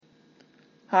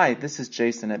Hi, this is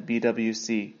Jason at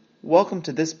BWC. Welcome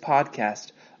to this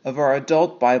podcast of our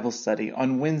adult Bible study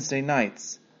on Wednesday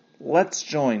nights. Let's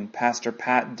join Pastor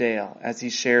Pat Dale as he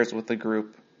shares with the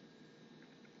group.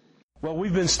 Well,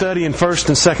 we've been studying 1st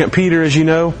and 2nd Peter, as you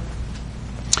know,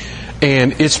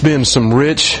 and it's been some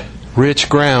rich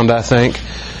ground, I think.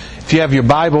 If you have your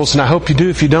Bibles, and I hope you do,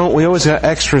 if you don't, we always got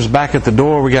extras back at the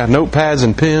door. We got notepads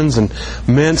and pens and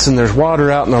mints, and there's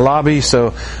water out in the lobby,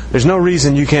 so there's no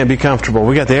reason you can't be comfortable.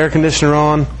 We got the air conditioner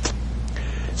on.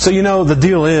 So you know, the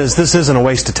deal is, this isn't a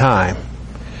waste of time.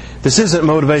 This isn't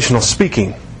motivational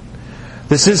speaking.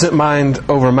 This isn't mind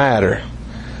over matter.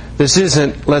 This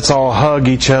isn't let's all hug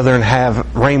each other and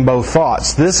have rainbow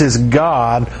thoughts. This is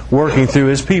God working through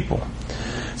His people.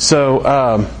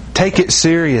 So take it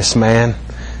serious, man.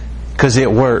 Because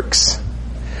it works.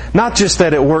 Not just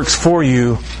that it works for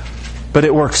you, but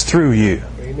it works through you.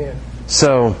 Amen.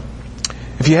 So,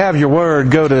 if you have your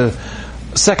word, go to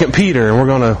 2 Peter, and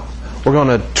we're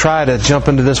gonna try to jump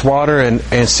into this water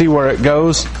and see where it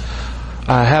goes.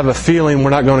 I have a feeling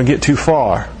we're not going to get too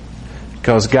far,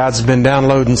 because God's been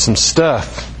downloading some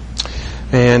stuff,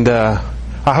 and I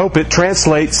hope it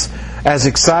translates as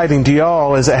exciting to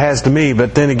y'all as it has to me.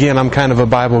 But then again, I'm kind of a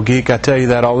Bible geek. I tell you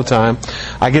that all the time.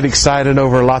 I get excited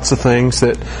over lots of things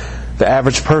that the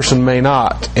average person may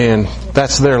not, and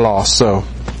that's their loss. So,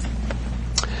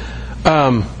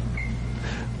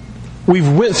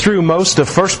 we've went through most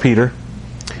of 1 Peter,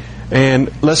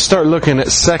 and let's start looking at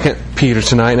 2 Peter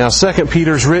tonight. Now, 2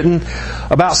 Peter's written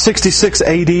about 66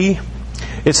 A.D.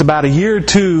 It's about a year or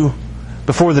two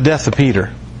before the death of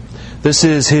Peter. This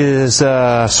is his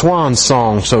swan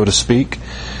song, so to speak.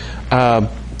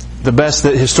 The best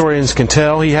that historians can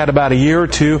tell, he had about a year or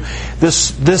two.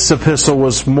 This epistle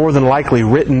was more than likely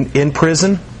written in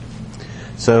prison.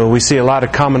 So we see a lot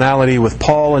of commonality with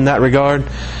Paul in that regard.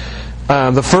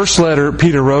 The first letter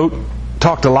Peter wrote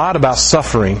talked a lot about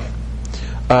suffering.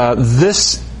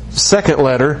 This second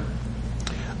letter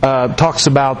talks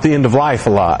about the end of life a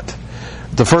lot.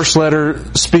 The first letter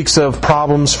speaks of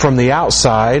problems from the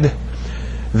outside.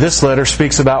 This letter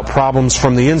speaks about problems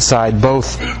from the inside,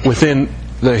 both within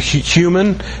the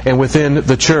human and within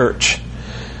the church.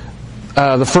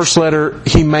 The first letter,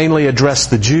 he mainly addressed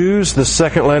the Jews. The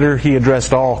second letter, he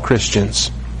addressed all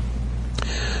Christians.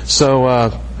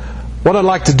 So, what I'd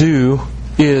like to do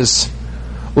is,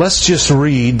 let's just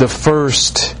read the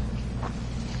first...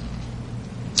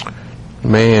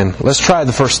 let's try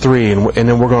the first 3, and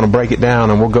then we're going to break it down,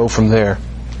 and we'll go from there.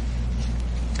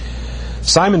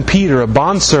 Simon Peter, a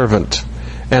bondservant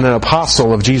and an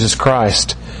apostle of Jesus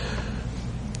Christ,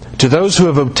 to those who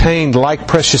have obtained like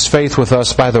precious faith with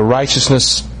us by the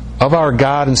righteousness of our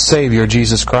God and Savior,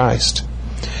 Jesus Christ.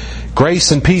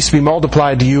 Grace and peace be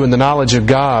multiplied to you in the knowledge of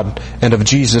God and of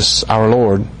Jesus our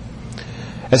Lord,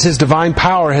 as His divine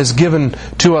power has given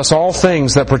to us all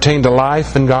things that pertain to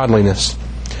life and godliness,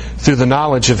 through the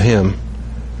knowledge of Him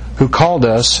who called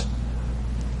us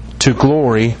to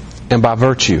glory and by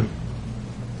virtue.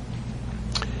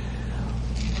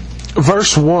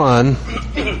 Verse 1,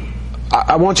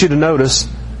 I want you to notice,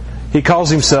 he calls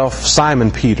himself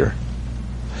Simon Peter.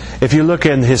 If you look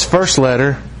in his first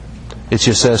letter, it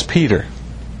just says Peter.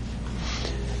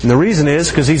 And the reason is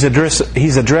because he's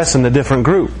addressing a different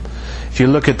group. If you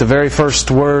look at the very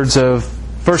first words of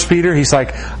 1 Peter, he's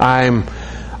like, I'm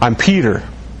Peter.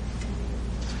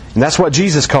 And that's what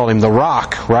Jesus called him, the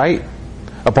rock, right?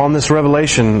 Upon this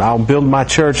revelation, I'll build my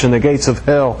church, and the gates of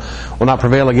hell will not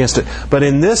prevail against it. But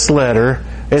in this letter,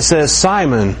 it says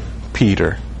Simon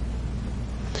Peter.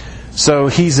 So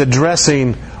he's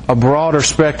addressing a broader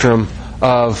spectrum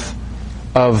of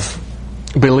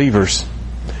believers.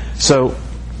 So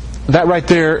that right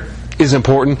there is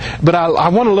important. But I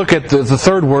want to look at the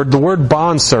third word, the word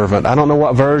bondservant. I don't know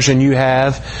what version you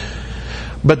have,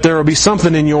 but there will be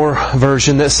something in your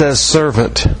version that says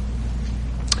servant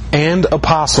and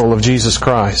apostle of Jesus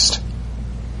Christ.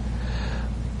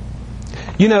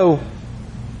 You know,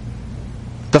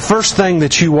 the first thing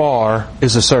that you are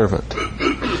is a servant.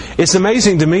 It's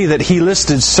amazing to me that he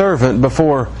listed servant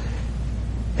before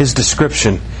his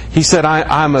description. He said,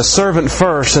 I'm a servant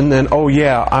first, and then, oh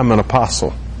yeah, I'm an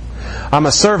apostle. I'm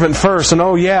a servant first, and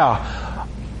oh yeah,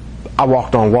 I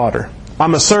walked on water.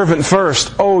 I'm a servant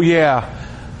first, oh yeah,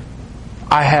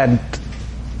 I had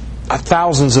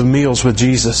thousands of meals with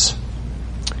Jesus.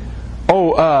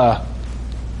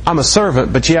 I'm a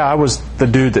servant, but yeah, I was the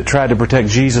dude that tried to protect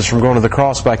Jesus from going to the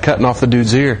cross by cutting off the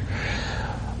dude's ear.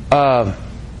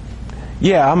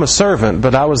 Yeah, I'm a servant,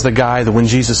 but I was the guy that when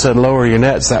Jesus said, lower your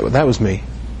nets, that was me.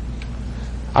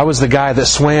 I was the guy that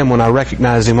swam when I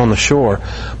recognized Him on the shore.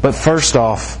 But first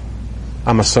off,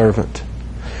 I'm a servant.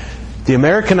 The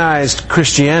Americanized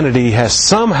Christianity has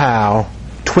somehow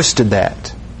twisted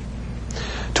that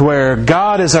to where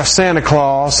God is our Santa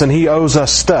Claus and He owes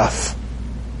us stuff.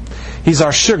 He's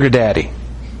our sugar daddy.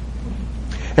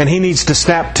 And He needs to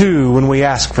snap to when we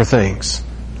ask for things.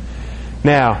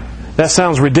 Now, that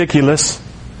sounds ridiculous,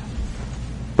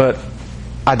 but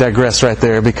I digress right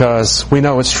there because we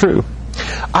know it's true.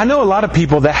 I know a lot of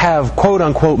people that have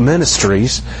quote-unquote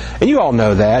ministries, and you all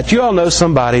know that. You all know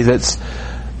somebody that's,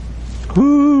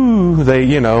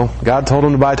 God told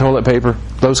them to buy toilet paper.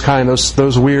 Those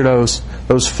weirdos,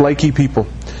 those flaky people.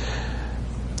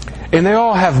 And they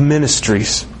all have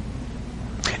ministries.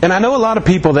 And I know a lot of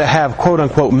people that have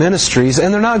quote-unquote ministries,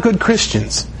 and they're not good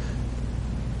Christians.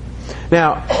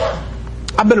 Now,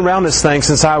 I've been around this thing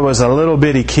since I was a little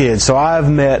bitty kid, so I've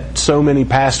met so many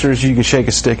pastors you can shake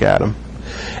a stick at them.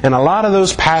 And a lot of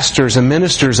those pastors and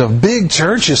ministers of big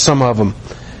churches, some of them,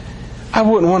 I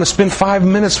wouldn't want to spend 5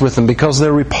 minutes with them because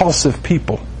they're repulsive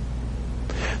people.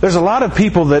 There's a lot of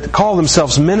people that call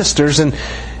themselves ministers, and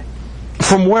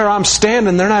from where I'm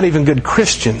standing, they're not even good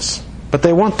Christians. But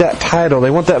they want that title, they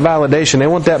want that validation, they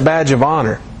want that badge of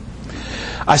honor.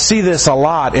 I see this a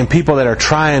lot in people that are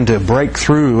trying to break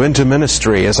through into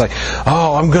ministry. It's like,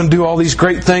 oh, I'm going to do all these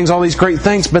great things,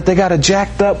 but they got a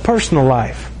jacked up personal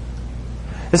life.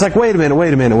 It's like, wait a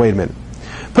minute.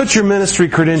 Put your ministry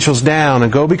credentials down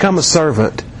and go become a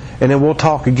servant, and then we'll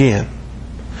talk again.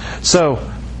 So,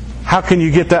 how can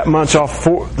you get that much off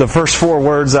the first 4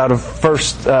 words out of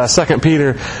 2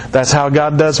 Peter? That's how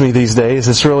God does me these days.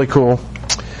 It's really cool.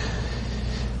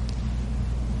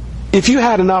 If you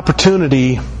had an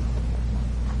opportunity,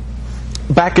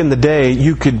 back in the day,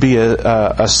 you could be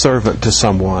a servant to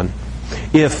someone.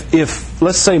 If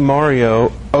let's say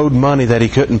Mario owed money that he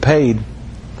couldn't pay,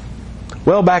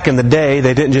 well, back in the day,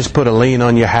 they didn't just put a lien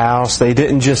on your house. They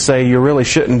didn't just say, you really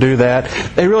shouldn't do that.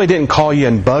 They really didn't call you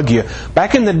and bug you.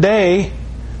 Back in the day,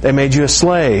 they made you a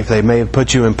slave. They may have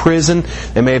put you in prison.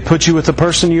 They may have put you with the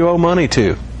person you owe money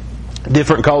to.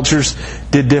 Different cultures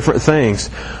did different things.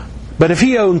 But if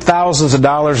he owed thousands of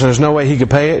dollars and there's no way he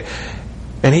could pay it,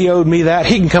 and he owed me that,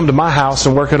 he can come to my house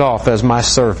and work it off as my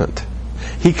servant.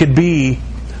 He could be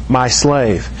my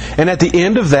slave. And at the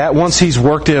end of that, once he's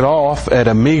worked it off at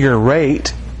a meager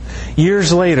rate,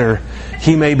 years later,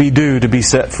 he may be due to be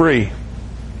set free.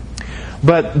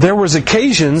 But there was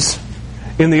occasions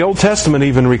in the Old Testament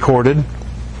even recorded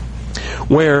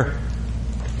where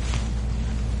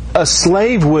a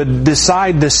slave would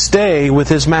decide to stay with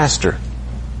his master,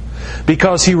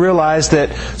 because he realized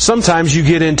that sometimes you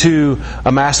get into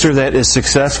a master that is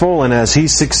successful, and as he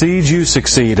succeeds, you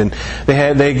succeed. And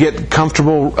they get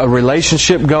comfortable, a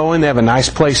relationship going, they have a nice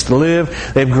place to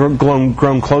live, they've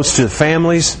grown close to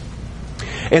families.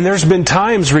 And there's been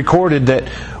times recorded that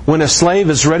when a slave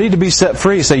is ready to be set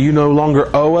free, say, you no longer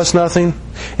owe us nothing.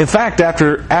 In fact,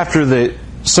 after the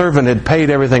servant had paid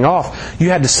everything off, you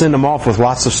had to send them off with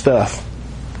lots of stuff.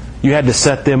 You had to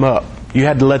set them up. You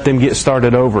had to let them get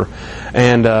started over.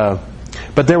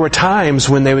 But there were times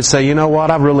when they would say, you know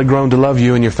what, I've really grown to love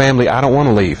you and your family. I don't want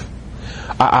to leave.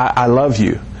 I love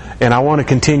you, and I want to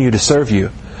continue to serve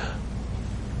you.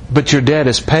 But your debt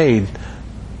is paid,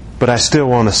 but I still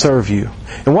want to serve you.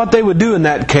 And what they would do in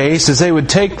that case is they would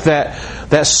take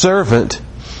that servant,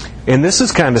 and this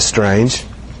is kind of strange,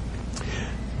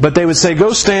 but they would say,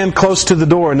 go stand close to the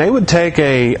door. And they would take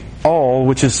a awl,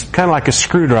 which is kind of like a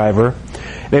screwdriver.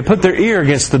 They put their ear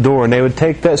against the door, and they would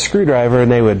take that screwdriver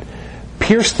and they would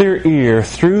pierce their ear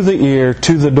through the ear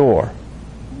to the door.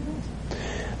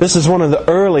 This is one of the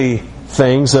early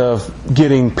things of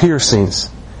getting piercings.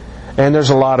 And there's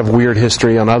a lot of weird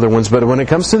history on other ones, but when it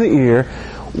comes to the ear,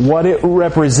 what it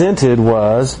represented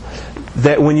was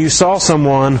that when you saw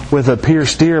someone with a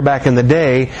pierced ear back in the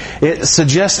day, it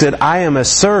suggested, I am a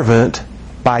servant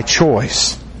by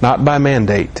choice, not by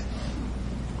mandate.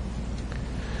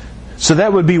 So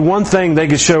that would be one thing they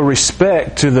could show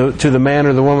respect to the man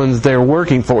or the woman that they're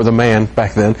working for, the man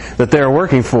back then, that they're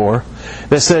working for,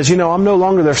 that says, I'm no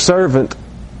longer their servant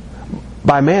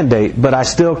by mandate, but I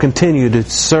still continue to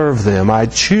serve them. I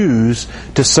choose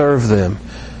to serve them.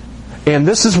 And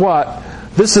this is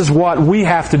what we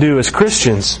have to do as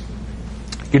Christians.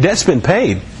 Your debt's been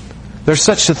paid. There's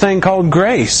such a thing called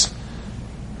grace.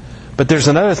 But there's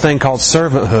another thing called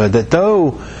servanthood, that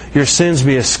though your sins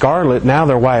be as scarlet, now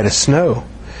they're white as snow.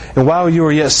 And while you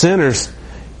were yet sinners,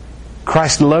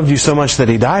 Christ loved you so much that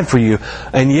He died for you.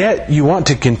 And yet you want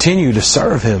to continue to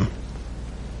serve Him.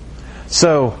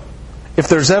 So, if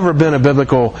there's ever been a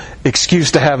biblical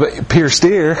excuse to have a pierced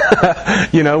ear,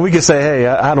 we could say, hey,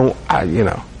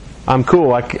 I'm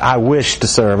cool. I wish to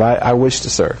serve. I wish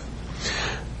to serve.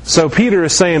 So Peter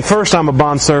is saying, first I'm a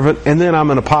bondservant, and then I'm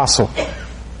an apostle.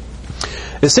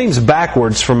 It seems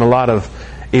backwards from a lot of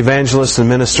evangelists and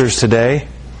ministers today.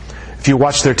 If you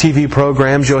watch their TV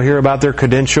programs, you'll hear about their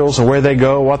credentials and where they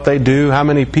go, what they do, how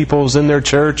many people's in their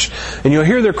church. And you'll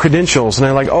hear their credentials, and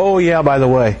they're like, oh yeah, by the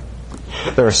way,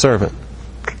 they're a servant.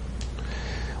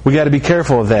 We got to be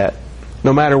careful of that.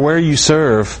 No matter where you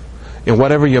serve, and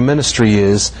whatever your ministry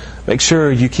is, make sure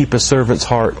you keep a servant's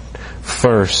heart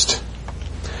first.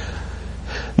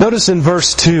 Notice in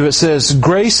verse 2 it says,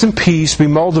 grace and peace be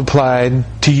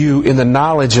multiplied to you in the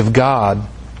knowledge of God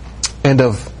and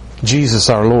of Jesus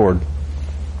our Lord.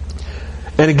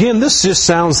 And again, this just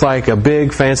sounds like a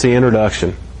big fancy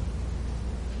introduction.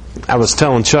 I was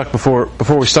telling Chuck before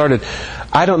we started,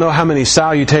 I don't know how many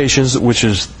salutations, which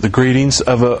is the greetings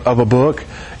of a book,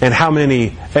 and how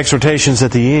many exhortations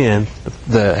at the end,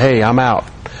 the hey, I'm out,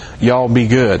 y'all be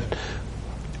good.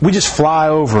 We just fly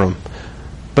over them.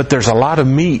 But there's a lot of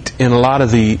meat in a lot of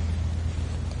the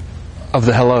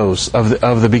hellos,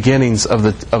 of the beginnings of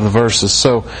the verses.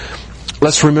 So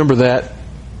let's remember that.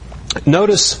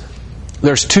 Notice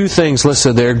there's two things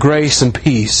listed there, grace and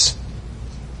peace.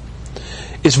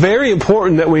 It's very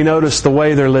important that we notice the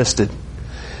way they're listed.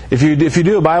 If you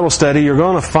do a Bible study, you're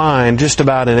going to find just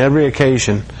about in every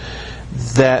occasion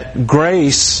that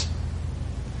grace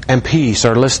and peace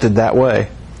are listed that way.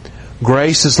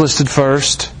 Grace is listed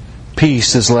first,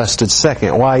 peace is listed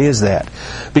second. Why is that?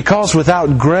 Because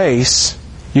without grace,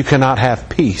 you cannot have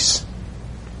peace.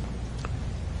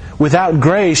 Without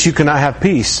grace, you cannot have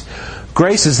peace.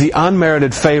 Grace is the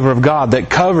unmerited favor of God that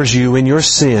covers you in your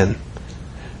sin.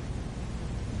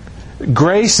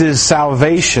 Grace is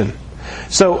salvation.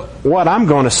 So what I'm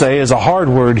going to say is a hard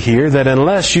word here, that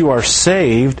unless you are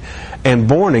saved and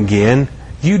born again,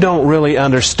 you don't really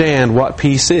understand what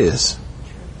peace is.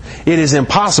 It is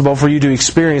impossible for you to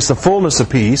experience the fullness of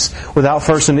peace without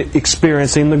first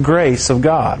experiencing the grace of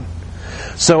God.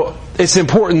 So it's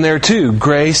important there too,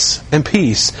 grace and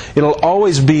peace. It'll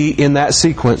always be in that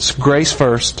sequence, grace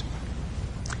first,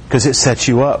 because it sets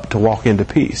you up to walk into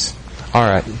peace. All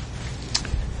right.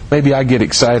 Maybe I get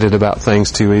excited about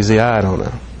things too easy. I don't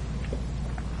know.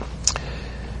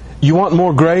 You want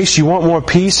more grace? You want more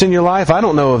peace in your life? I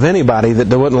don't know of anybody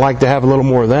that wouldn't like to have a little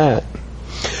more of that.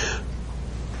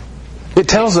 It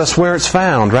tells us where it's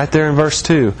found, right there in verse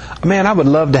 2. Man, I would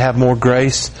love to have more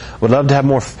grace. I would love to have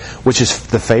more, which is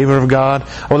the favor of God.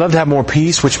 I would love to have more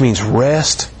peace, which means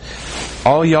rest.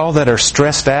 All y'all that are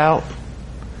stressed out,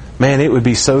 man, it would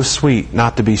be so sweet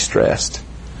not to be stressed.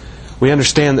 We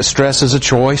understand that stress is a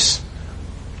choice.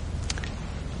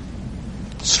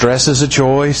 Stress is a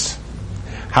choice.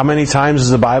 How many times does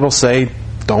the Bible say,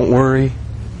 don't worry,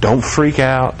 don't freak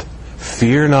out,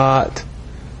 fear not,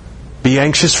 be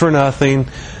anxious for nothing?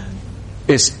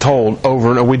 It's told over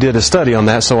and over. We did a study on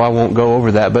that, so I won't go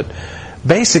over that. But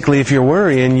basically, if you're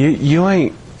worrying, you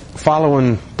ain't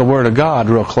following the Word of God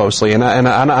real closely. And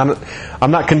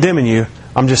I'm not condemning you.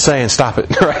 I'm just saying, stop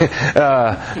it. Right?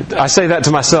 I say that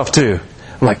to myself too.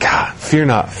 I'm like, God, fear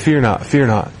not, fear not, fear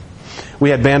not.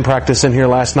 We had band practice in here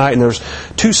last night, and there was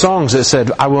 2 songs that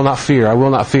said, I will not fear, I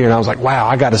will not fear. And I was like, wow,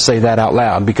 I got to say that out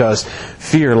loud, because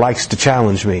fear likes to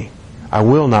challenge me. I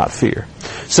will not fear.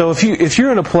 So if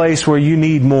you're in a place where you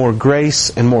need more grace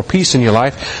and more peace in your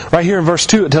life, right here in verse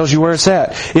 2 it tells you where it's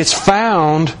at. It's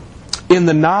found in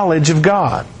the knowledge of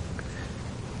God.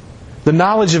 The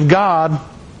knowledge of God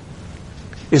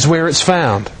is where it's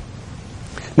found.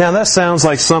 Now that sounds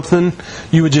like something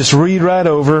you would just read right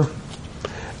over,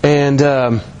 and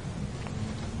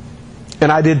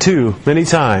I did too, many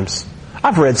times.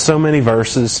 I've read so many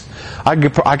verses. I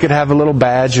could have a little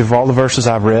badge of all the verses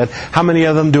I've read. How many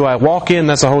of them do I walk in?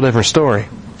 That's a whole different story.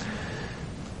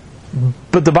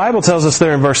 But the Bible tells us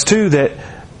there in verse 2 that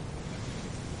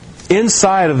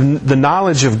inside of the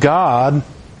knowledge of God,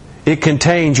 it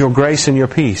contains your grace and your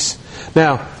peace.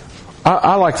 Now,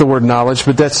 I like the word knowledge,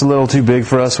 but that's a little too big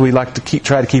for us. We like to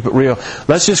try to keep it real.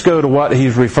 Let's just go to what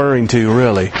he's referring to,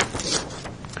 really.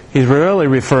 He's really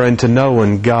referring to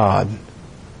knowing God.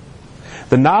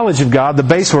 The knowledge of God, the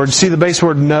base word, see the base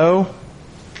word know?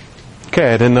 Okay,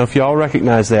 I didn't know if y'all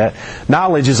recognize that.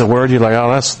 Knowledge is a word you're like,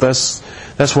 oh,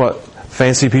 that's what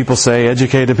fancy people say.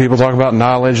 Educated people talk about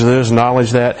knowledge, this,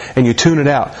 knowledge, that, and you tune it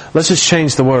out. Let's just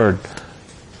change the word.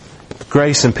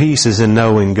 Grace and peace is in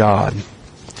knowing God.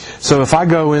 So if I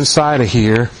go inside of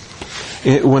here,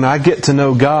 when I get to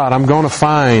know God, I'm going to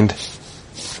find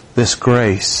this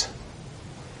grace.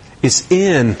 It's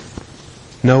in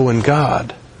knowing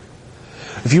God.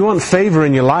 If you want favor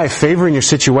in your life, favor in your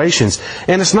situations,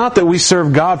 and it's not that we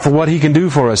serve God for what He can do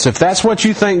for us. If that's what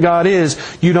you think God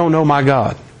is, you don't know my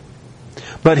God.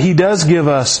 But He does give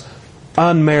us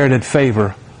unmerited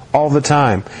favor all the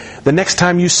time. The next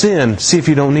time you sin, see if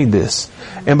you don't need this.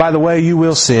 And by the way, you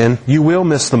will sin. You will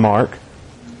miss the mark.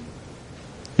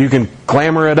 You can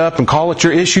clamor it up and call it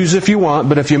your issues if you want,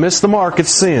 but if you miss the mark, it's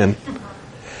sin.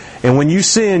 And when you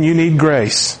sin, you need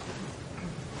grace.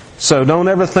 So don't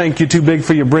ever think you're too big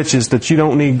for your britches, that you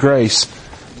don't need grace.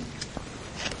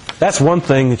 That's one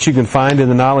thing that you can find in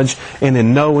the knowledge and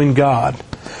in knowing God.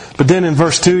 But then in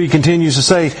verse 2, he continues to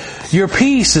say, your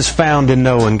peace is found in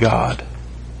knowing God.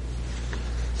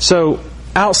 So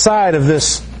outside of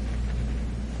this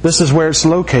is where it's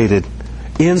located.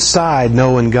 Inside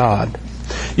knowing God.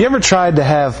 You ever tried to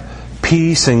have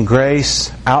peace and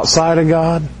grace outside of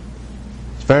God?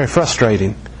 It's very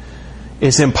frustrating.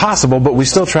 It's impossible, but we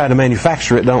still try to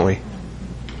manufacture it, don't we?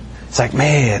 It's like,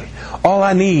 man, all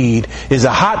I need is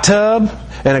a hot tub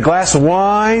and a glass of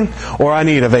wine, or I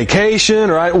need a vacation,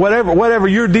 or whatever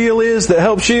your deal is that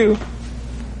helps you.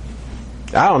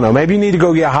 I don't know. Maybe you need to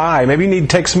go get high. Maybe you need to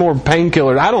take some more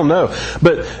painkillers. I don't know.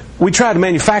 But we try to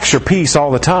manufacture peace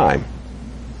all the time.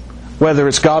 Whether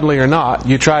it's godly or not,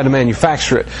 you try to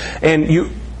manufacture it. And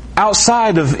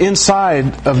inside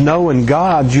of knowing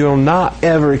God, you'll not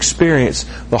ever experience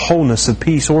the wholeness of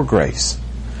peace or grace.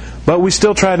 But we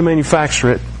still try to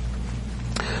manufacture it.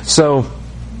 So,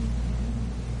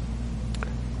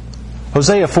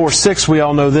 Hosea 4:6, we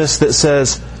all know this, that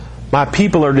says, my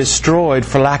people are destroyed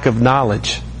for lack of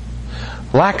knowledge,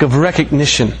 lack of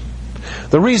recognition.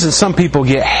 The reason some people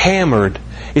get hammered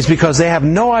is because they have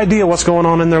no idea what's going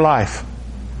on in their life.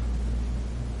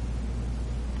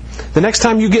 The next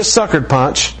time you get sucker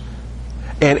punched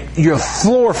and your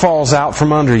floor falls out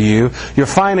from under you, your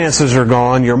finances are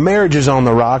gone, your marriage is on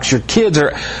the rocks, your kids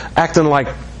are acting like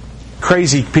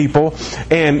crazy people,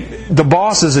 and the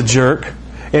boss is a jerk,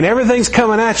 and everything's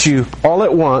coming at you all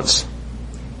at once,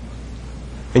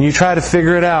 and you try to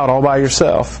figure it out all by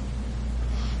yourself.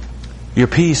 Your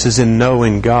peace is in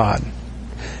knowing God.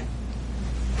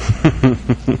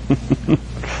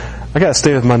 I gotta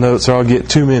stay with my notes or I'll get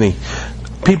too many.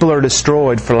 People are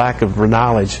destroyed for lack of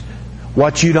knowledge.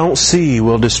 What you don't see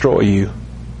will destroy you.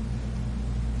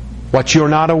 What you're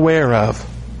not aware of.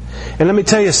 And let me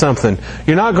tell you something.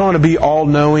 You're not going to be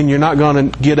all-knowing. You're not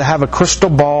going to have a crystal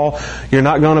ball. You're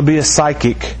not going to be a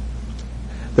psychic.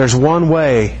 There's one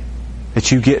way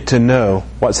that you get to know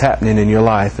what's happening in your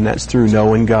life, and that's through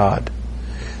knowing God.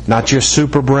 Not your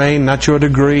super brain, not your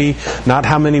degree, not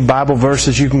how many Bible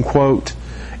verses you can quote.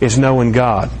 It's knowing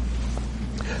God.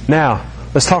 Now,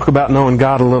 let's talk about knowing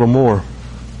God a little more.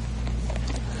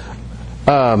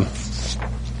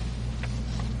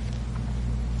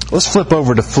 Let's flip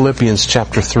over to Philippians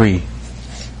chapter 3.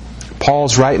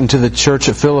 Paul's writing to the church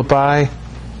at Philippi.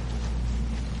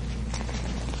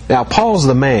 Now, Paul's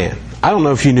the man. I don't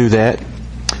know if you knew that,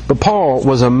 but Paul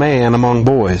was a man among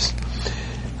boys.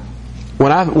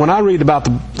 When I read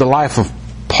about the life of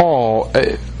Paul,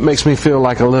 it makes me feel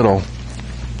like a little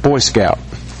Boy Scout.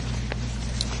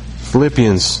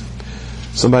 Philippians.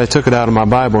 Somebody took it out of my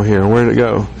Bible here. Where did it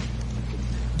go?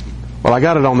 Well, I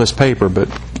got it on this paper, but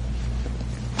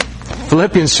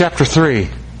Philippians chapter 3,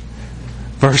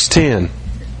 verse 10.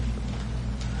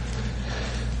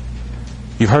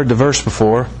 You've heard the verse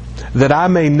before. That I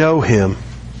may know Him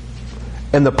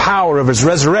and the power of His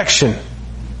resurrection.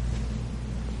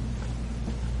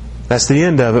 That's the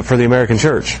end of it for the American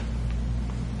church.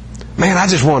 Man, I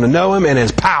just want to know Him and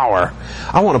His power.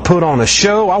 I want to put on a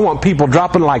show. I want people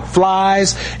dropping like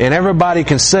flies, and everybody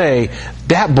can say,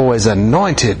 that boy's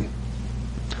anointed.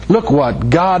 Look what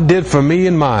God did for me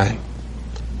and mine.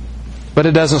 But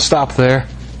it doesn't stop there.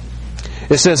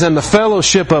 It says, in the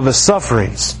fellowship of His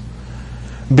sufferings,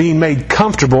 being made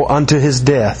comfortable unto His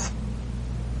death.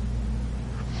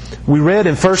 We read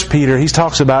in 1 Peter, he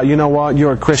talks about, you know what,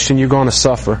 you're a Christian, you're going to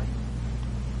suffer.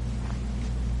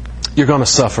 You're going to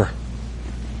suffer.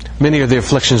 Many are the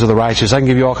afflictions of the righteous. I can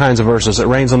give you all kinds of verses. It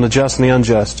rains on the just and the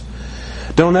unjust.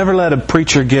 Don't ever let a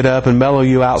preacher get up and mellow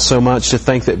you out so much to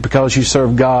think that because you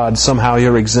serve God, somehow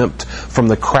you're exempt from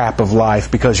the crap of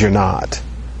life, because you're not.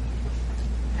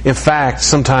 In fact,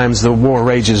 sometimes the war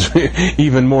rages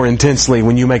even more intensely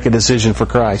when you make a decision for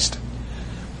Christ.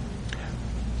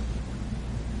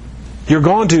 You're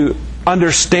going to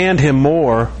understand Him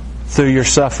more through your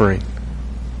suffering.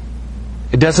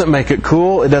 It doesn't make it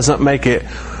cool. It doesn't make it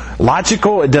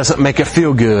logical. It doesn't make it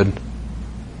feel good.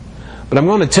 But I'm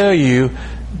going to tell you,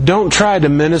 don't try to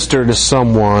minister to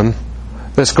someone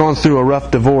that's gone through a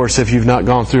rough divorce if you've not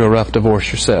gone through a rough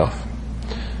divorce yourself.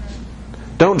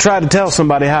 Don't try to tell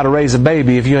somebody how to raise a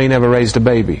baby if you ain't ever raised a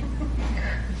baby.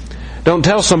 Don't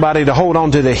tell somebody to hold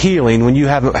on to the healing when you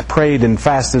haven't prayed and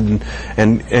fasted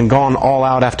and gone all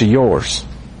out after yours.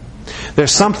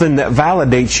 There's something that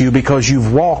validates you because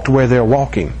you've walked where they're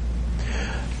walking.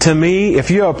 To me,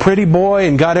 if you're a pretty boy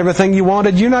and got everything you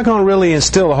wanted, you're not going to really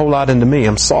instill a whole lot into me.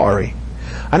 I'm sorry.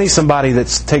 I need somebody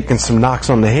that's taken some knocks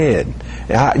on the head.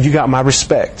 You got my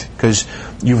respect because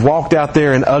you've walked out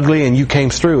there in ugly and you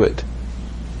came through it.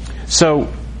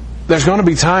 So there's going to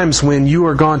be times when you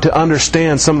are going to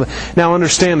understand now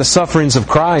understand the sufferings of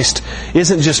Christ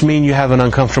isn't just mean you have an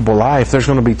uncomfortable life. There's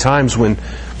going to be times when,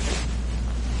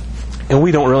 and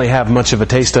we don't really have much of a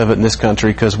taste of it in this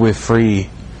country because we're free.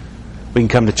 We can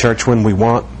come to church when we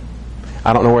want.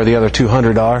 I don't know where the other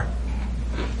 200 are.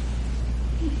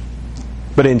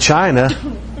 But in China,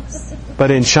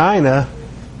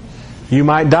 you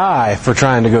might die for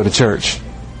trying to go to church.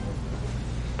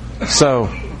 So,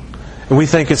 we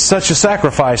think it's such a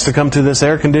sacrifice to come to this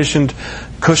air-conditioned,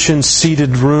 cushioned,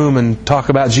 seated room and talk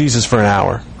about Jesus for an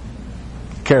hour.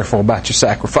 Careful about your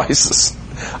sacrifices.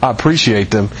 I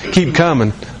appreciate them. Keep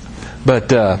coming.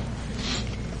 But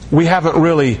we haven't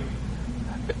really...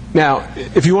 Now,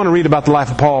 if you want to read about the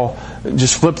life of Paul,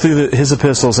 just flip through his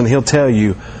epistles and he'll tell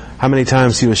you how many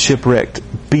times he was shipwrecked,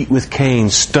 beat with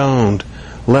canes, stoned,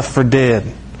 left for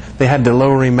dead. They had to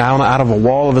lower him out of a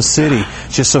wall of a city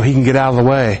just so he can get out of the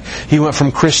way. He went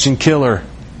from Christian killer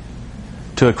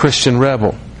to a Christian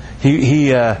rebel.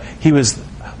 He was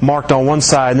marked on one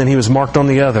side and then he was marked on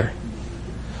the other.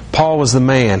 Paul was the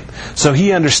man. So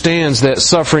he understands that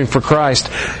suffering for Christ.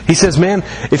 He says, man,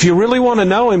 if you really want to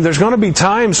know Him, there's going to be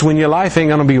times when your life ain't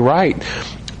going to be right.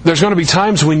 There's going to be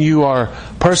times when you are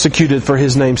persecuted for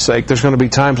His name's sake. There's going to be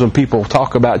times when people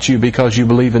talk about you because you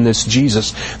believe in this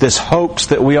Jesus, this hoax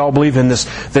that we all believe in,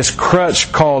 this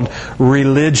crutch called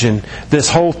religion, this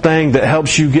whole thing that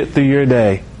helps you get through your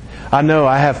day. I know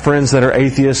I have friends that are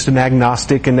atheists and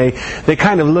agnostic, and they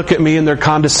kind of look at me in their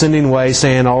condescending way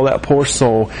saying, oh, that poor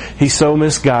soul, he's so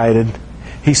misguided,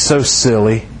 he's so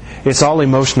silly. It's all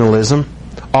emotionalism.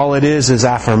 All it is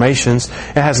affirmations.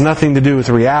 It has nothing to do with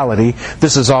reality.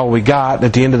 This is all we got.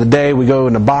 At the end of the day, we go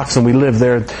in a box and we live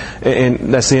there,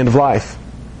 and that's the end of life.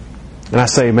 And I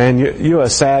say, man, you're a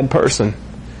sad person.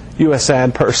 You're a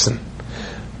sad person.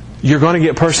 You're going to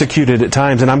get persecuted at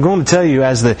times. And I'm going to tell you,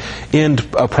 as the end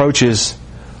approaches,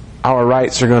 our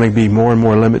rights are going to be more and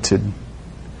more limited.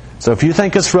 So if you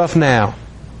think it's rough now,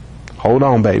 hold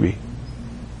on, baby.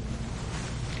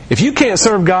 If you can't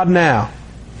serve God now,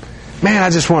 man,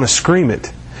 I just want to scream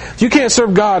it. If you can't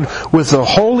serve God with the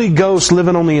Holy Ghost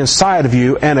living on the inside of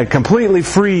you and a completely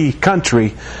free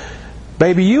country,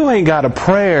 baby, you ain't got a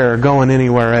prayer going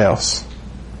anywhere else.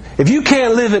 If you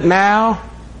can't live it now,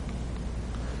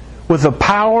 with the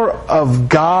power of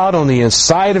God on the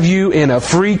inside of you in a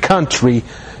free country,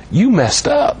 you messed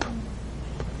up.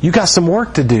 You got some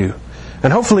work to do.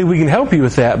 And hopefully we can help you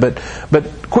with that. But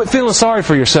quit feeling sorry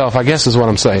for yourself, I guess is what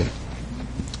I'm saying.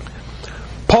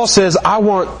 Paul says, I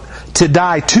want to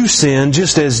die to sin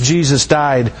just as Jesus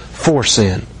died for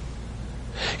sin.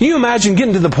 Can you imagine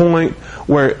getting to the point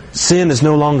where sin is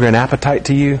no longer an appetite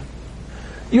to you?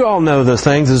 You all know those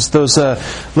things, those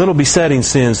little besetting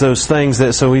sins, those things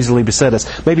that so easily beset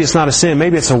us. Maybe it's not a sin,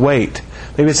 maybe it's a weight.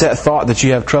 Maybe it's that thought that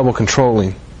you have trouble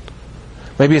controlling.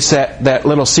 Maybe it's that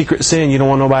little secret sin you don't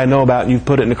want nobody to know about, and you've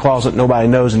put it in the closet, nobody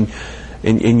knows, and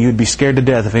you'd be scared to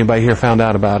death if anybody here found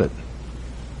out about it.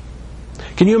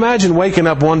 Can you imagine waking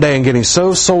up one day and getting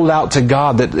so sold out to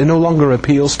God that it no longer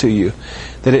appeals to you,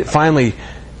 that it finally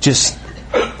just...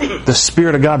 the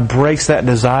Spirit of God breaks that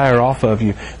desire off of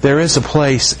you. There is a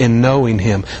place in knowing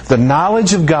Him. The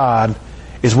knowledge of God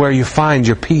is where you find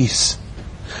your peace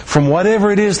from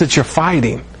whatever it is that you're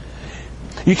fighting.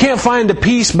 You can't find the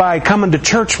peace by coming to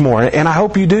church more, and I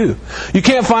hope you do. You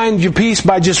can't find your peace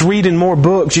by just reading more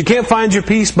books. You can't find your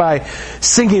peace by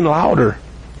singing louder.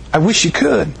 I wish you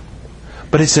could.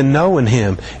 But it's in knowing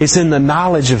Him. It's in the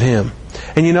knowledge of Him.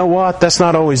 And you know what? That's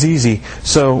not always easy,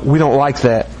 so we don't like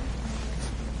that.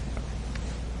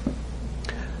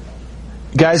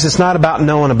 Guys, it's not about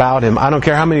knowing about Him. I don't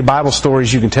care how many Bible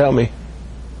stories you can tell me.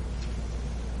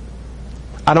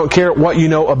 I don't care what you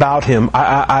know about Him.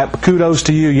 I kudos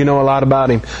to you. You know a lot about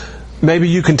Him. Maybe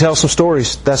you can tell some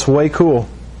stories. That's way cool.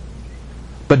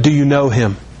 But do you know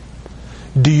Him?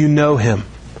 Do you know Him?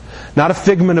 Not a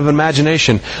figment of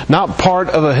imagination. Not part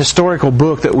of a historical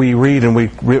book that we read and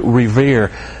we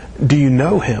revere. Do you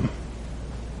know Him?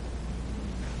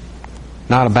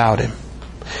 Not about Him.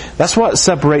 That's what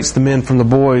separates the men from the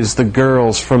boys, the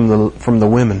girls from the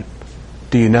women.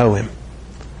 Do you know Him?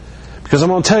 Because I'm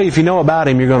going to tell you, if you know about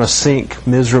Him, you're going to sink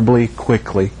miserably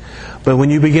quickly. But when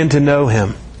you begin to know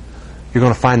Him, you're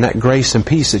going to find that grace and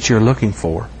peace that you're looking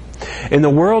for. And the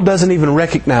world doesn't even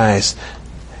recognize.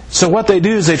 So what they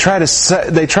do is they try to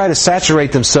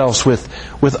saturate themselves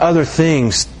with other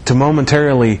things to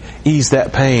momentarily ease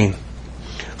that pain.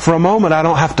 For a moment, I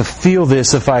don't have to feel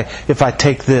this if I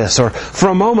take this. Or for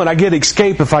a moment, I get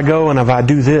escape if I go and if I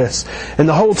do this. And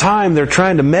the whole time, they're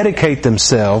trying to medicate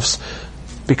themselves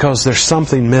because there's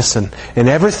something missing. And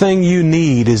everything you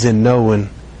need is in knowing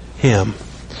Him.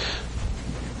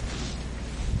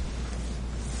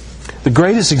 The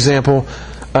greatest example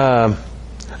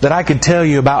that I could tell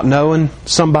you about knowing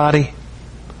somebody,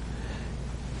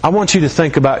 I want you to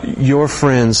think about your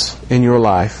friends in your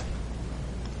life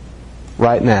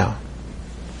right now.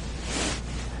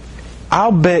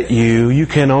 I'll bet you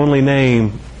can only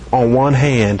name on one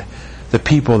hand the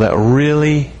people that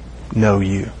really know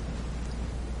you.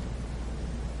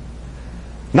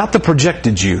 Not the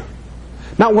projected you.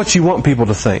 Not what you want people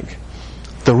to think.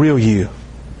 The real you.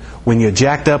 When you're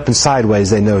jacked up and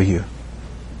sideways, they know you.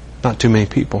 Not too many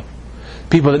people.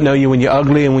 People that know you when you're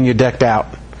ugly and when you're decked out.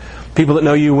 People that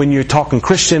know you when you're talking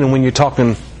Christian and when you're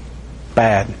talking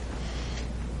bad.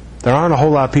 There aren't a whole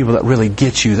lot of people that really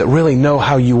get you, that really know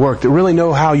how you work, that really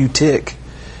know how you tick.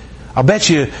 I'll bet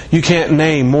you can't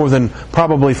name more than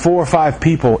probably 4 or 5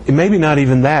 people, maybe not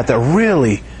even that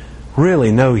really,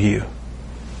 really know you.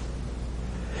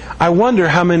 I wonder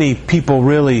how many people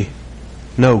really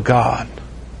know God.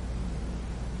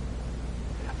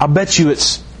 I bet you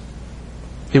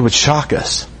it would shock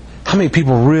us. How many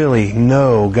people really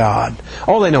know God?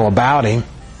 Oh, they know about Him.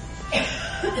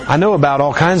 I know about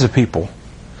all kinds of people.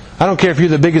 I don't care if you're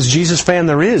the biggest Jesus fan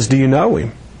there is. Do you know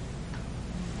Him?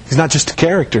 He's not just a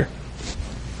character.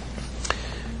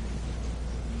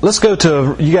 Let's go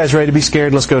to, you guys ready to be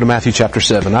scared? Let's go to Matthew chapter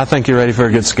 7. I think you're ready for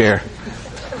a good scare.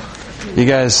 You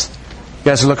guys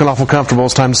are looking awful comfortable.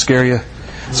 It's time to scare you.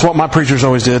 It's what my preachers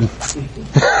always did.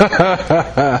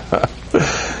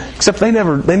 Except they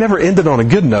never ended on a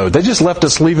good note. They just left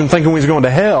us leaving thinking we was going to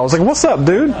hell. I was like, what's up,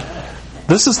 dude?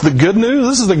 This is the good news?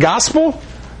 This is the gospel?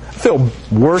 I feel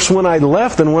worse when I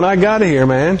left than when I got here,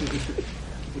 man.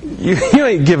 You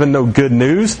ain't giving no good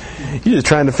news. You're just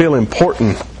trying to feel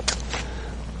important.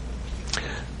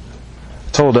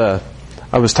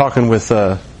 I was talking with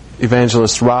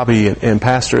evangelist Robbie and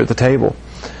pastor at the table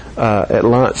at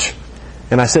lunch.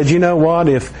 And I said, you know what?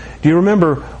 Do you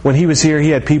remember when he was here,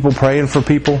 he had people praying for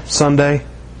people Sunday?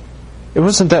 It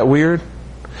wasn't that weird.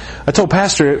 I told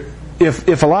Pastor,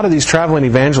 if a lot of these traveling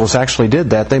evangelists actually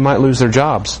did that, they might lose their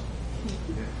jobs.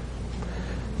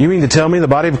 You mean to tell me the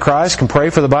body of Christ can pray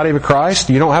for the body of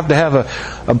Christ? You don't have to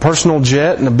have a personal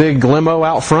jet and a big limo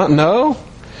out front? No.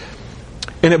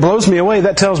 And it blows me away.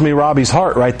 That tells me Robbie's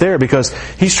heart right there, because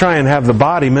he's trying to have the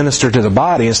body minister to the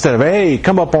body instead of, hey,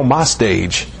 come up on my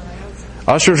stage.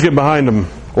 Ushers, get behind them.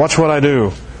 Watch what I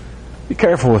do. Be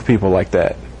careful with people like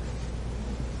that.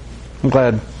 I'm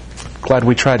glad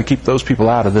we try to keep those people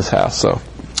out of this house. So,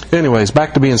 anyways,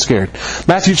 back to being scared.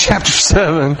 Matthew chapter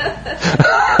 7.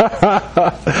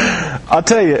 I'll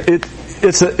tell you,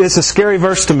 it's a scary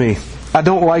verse to me. I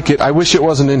don't like it. I wish it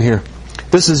wasn't in here.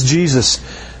 This is Jesus.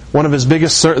 One of His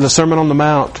biggest, the Sermon on the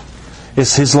Mount.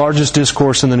 It's His largest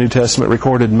discourse in the New Testament,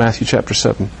 recorded in Matthew chapter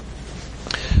 7.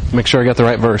 Make sure I got the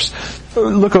right verse.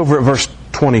 Look over at verse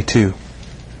 22.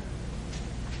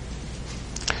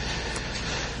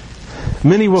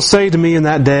 Many will say to me in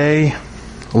that day,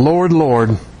 Lord,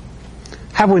 Lord,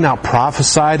 have we not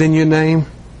prophesied in Your name?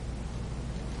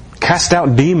 Cast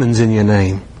out demons in Your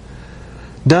name?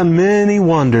 Done many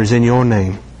wonders in Your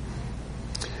name?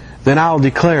 Then I will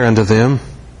declare unto them,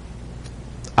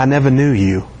 I never knew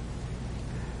you.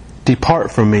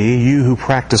 Depart from me, you who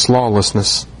practice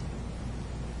lawlessness.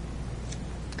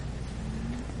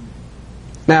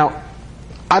 Now,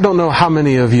 I don't know how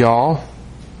many of y'all,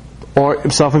 or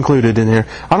self-included in here,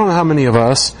 I don't know how many of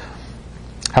us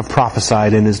have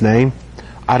prophesied in His name.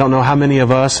 I don't know how many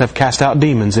of us have cast out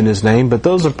demons in His name, but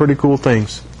those are pretty cool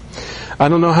things. I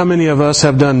don't know how many of us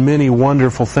have done many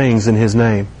wonderful things in His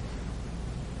name.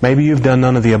 Maybe you've done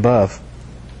none of the above.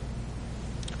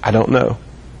 I don't know.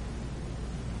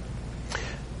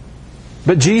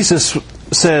 But Jesus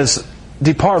says,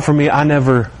 depart from me, I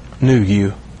never knew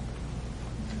you.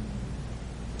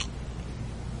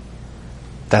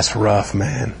 That's rough,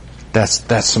 man.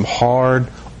 That's some hard,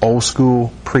 old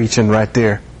school preaching right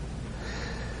there.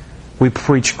 We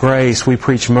preach grace, we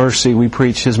preach mercy, we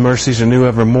preach His mercies are new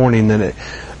every morning.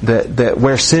 That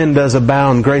where sin does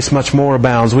abound, grace much more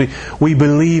abounds. We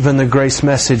believe in the grace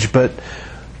message, but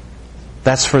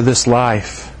that's for this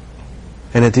life.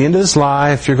 And at the end of this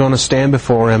life, you're going to stand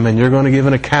before Him and you're going to give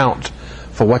an account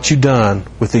for what you've done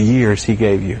with the years He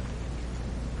gave you.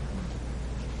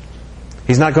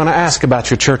 He's not going to ask about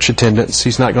your church attendance.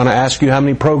 He's not going to ask you how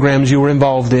many programs you were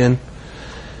involved in.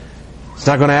 He's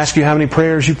not going to ask you how many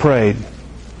prayers you prayed.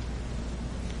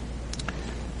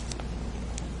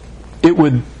 It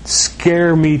would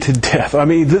scare me to death. I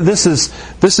mean, this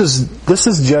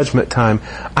is judgment time.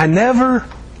 I never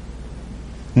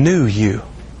knew you.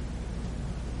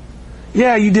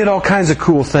 Yeah, you did all kinds of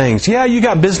cool things. Yeah, you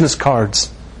got business cards.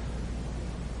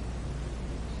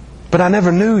 But I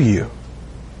never knew you.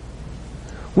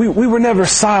 We were never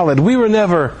solid. We were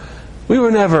never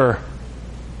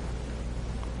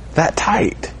that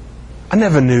tight. I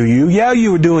never knew you. Yeah,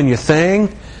 you were doing your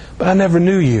thing, but I never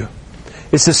knew you.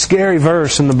 It's a scary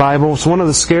verse in the Bible. It's one of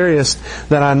the scariest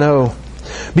that I know.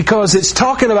 Because it's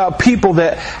talking about people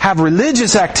that have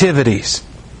religious activities.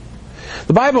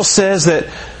 The Bible says that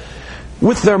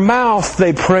with their mouth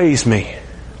they praise me,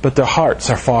 but their hearts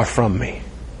are far from me.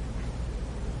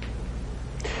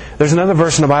 There's another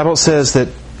verse in the Bible that says that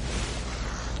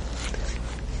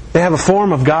they have a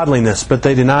form of godliness, but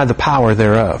they deny the power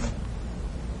thereof.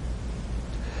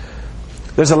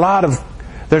 There's a lot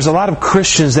of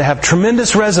Christians that have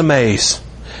tremendous resumes,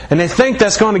 and they think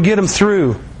that's going to get them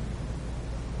through.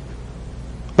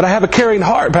 But I have a caring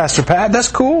heart, Pastor Pat.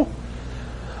 That's cool.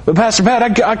 But Pastor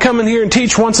Pat, I come in here and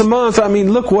teach once a month. I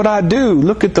mean, look what I do.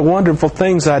 Look at the wonderful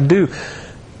things I do.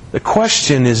 The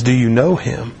question is, do you know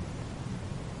Him?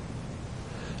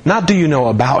 Not do you know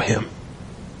about Him.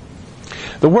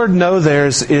 The word know there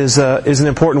is an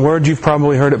important word. You've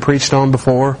probably heard it preached on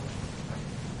before.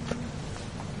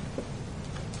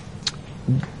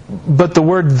 But the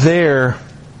word there,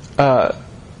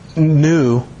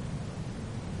 knew,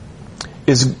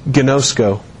 is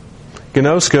gnosko.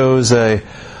 Gnosko is a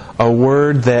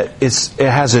word that it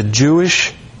has a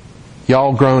Jewish,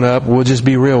 y'all grown up, we'll just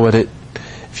be real with it.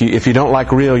 If you don't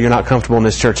like real, you're not comfortable in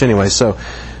this church anyway. So,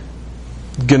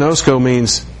 gnosko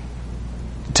means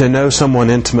to know someone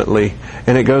intimately.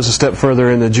 And it goes a step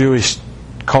further in the Jewish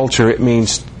culture. It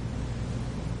means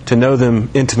to know them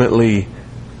intimately,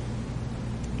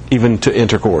 even to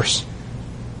intercourse.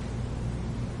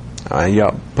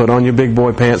 Y'all put on your big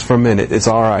boy pants for a minute. It's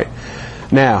all right.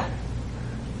 Now,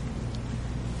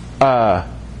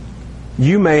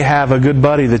 you may have a good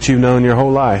buddy that you've known your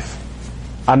whole life.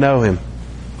 I know him.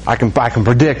 I can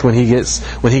predict when he gets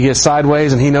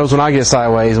sideways, and he knows when I get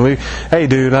sideways. And hey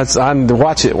dude,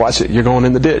 watch it. You're going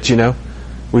in the ditch, you know.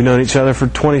 We've known each other for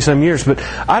 20-some years, but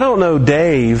I don't know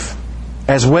Dave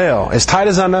as well, as tight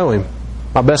as I know him,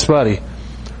 my best buddy.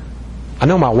 I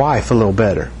know my wife a little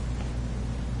better.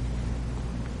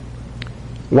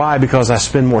 Why? Because I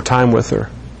spend more time with her.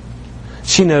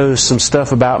 She knows some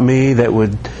stuff about me that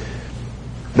would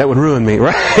ruin me,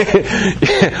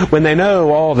 right? When they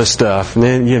know all the stuff,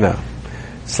 then,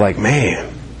 it's like,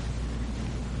 man,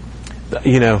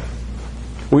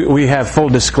 we have full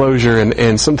disclosure,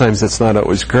 and sometimes it's not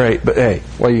always great, but hey,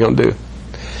 what are you going to do?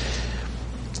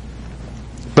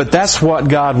 But that's what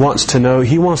God wants to know.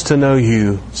 He wants to know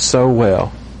you so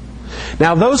well.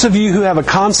 Now, those of you who have a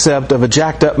concept of a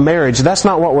jacked up marriage, that's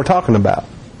not what we're talking about.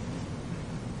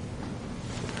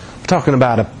 We're talking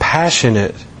about a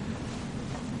passionate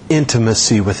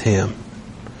intimacy with Him.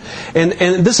 And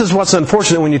this is what's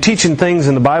unfortunate when you're teaching things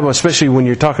in the Bible, especially when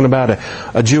you're talking about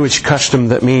a Jewish custom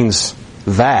that means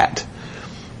that.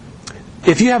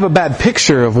 If you have a bad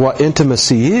picture of what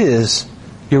intimacy is,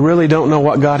 you really don't know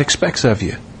what God expects of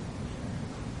you.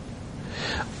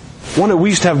 We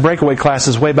used to have breakaway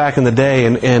classes way back in the day,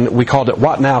 and we called it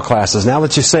What Now classes. Now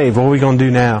that you're saved, what are we going to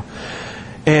do now?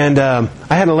 And I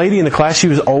had a lady in the class. She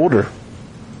was older,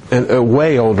 a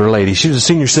way older lady. She was a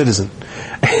senior citizen,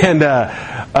 and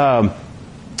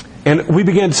we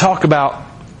began to talk about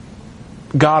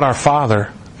God our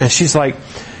Father. And she's like,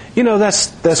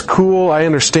 that's cool. I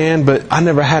understand, but I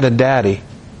never had a daddy.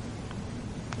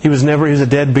 He was a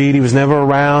deadbeat. He was never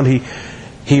around.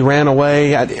 He ran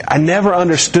away. I never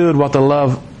understood what the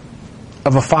love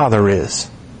of a father is.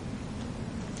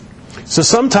 So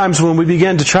sometimes when we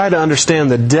begin to try to understand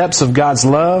the depths of God's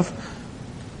love,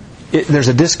 there's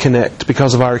a disconnect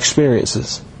because of our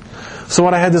experiences. So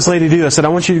what I had this lady do, I said, I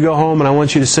want you to go home and I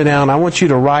want you to sit down. I want you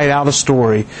to write out a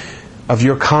story of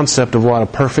your concept of what a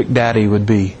perfect daddy would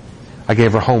be. I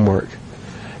gave her homework.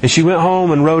 And she went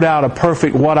home and wrote out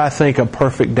what I think a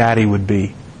perfect daddy would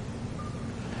be.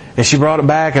 And she brought it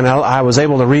back, and I was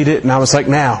able to read it, and I was like,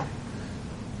 now,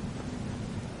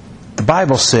 the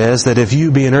Bible says that if you,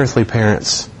 being earthly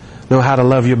parents, know how to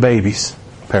love your babies,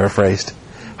 paraphrased,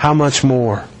 how much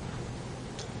more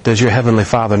does your Heavenly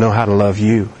Father know how to love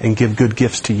you and give good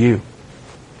gifts to you?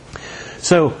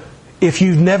 So, if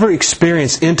you've never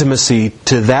experienced intimacy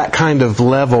to that kind of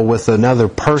level with another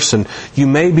person, you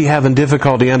may be having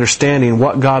difficulty understanding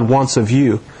what God wants of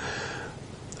you.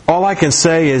 All I can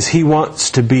say is He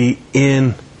wants to be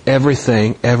in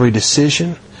everything, every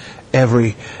decision,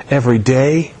 every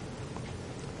day.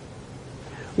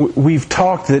 We've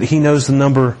talked that He knows the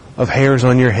number of hairs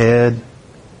on your head.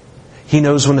 He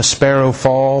knows when a sparrow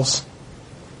falls.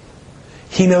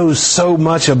 He knows so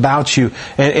much about you.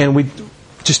 And we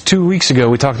just 2 weeks ago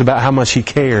we talked about how much He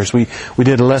cares. We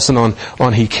did a lesson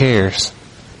on He cares.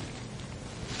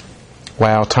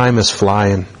 Wow, time is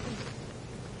flying.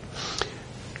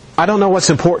 I don't know what's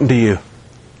important to you.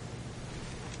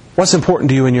 What's important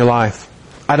to you in your life?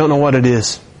 I don't know what it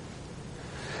is.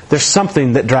 There's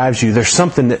something that drives you. There's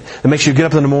something that makes you get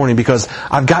up in the morning because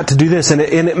I've got to do this. And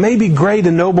it may be great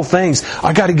and noble things.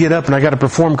 I've got to get up and I've got to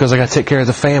perform because I've got to take care of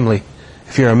the family.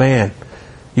 If you're a man,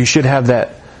 you should have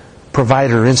that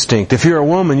provider instinct. If you're a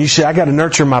woman, I got to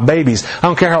nurture my babies. I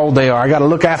don't care how old they are. I got to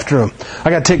look after them. I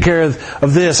got to take care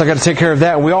of this. I got to take care of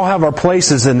that. And we all have our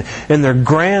places and they're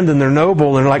grand and they're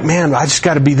noble. And they're like, man, I just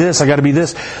got to be this. I got to be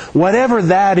this. Whatever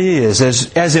that is,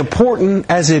 as important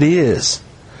as it is,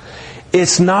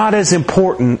 it's not as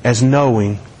important as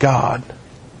knowing God.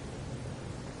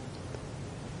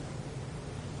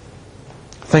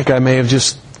 I think I may have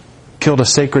just killed a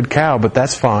sacred cow, but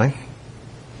that's fine.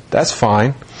 That's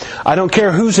fine. I don't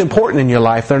care who's important in your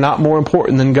life. They're not more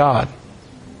important than God.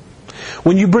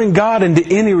 When you bring God into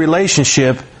any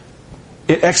relationship,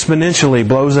 it exponentially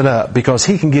blows it up because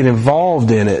He can get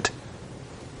involved in it.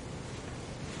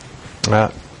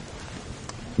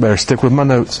 Better stick with my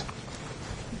notes.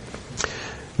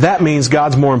 That means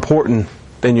God's more important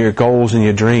than your goals and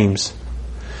your dreams.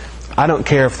 I don't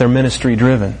care if they're ministry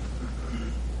driven.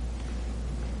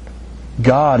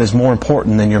 God is more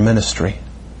important than your ministry.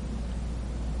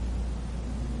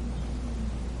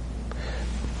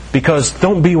 Because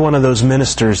don't be one of those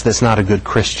ministers that's not a good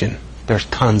Christian. There's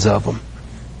tons of them.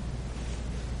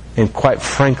 And quite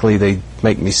frankly, they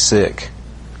make me sick.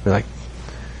 They're like,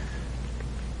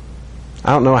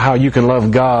 I don't know how you can love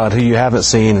God who you haven't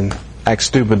seen and act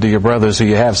stupid to your brothers who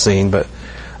you have seen, but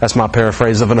that's my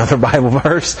paraphrase of another Bible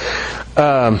verse.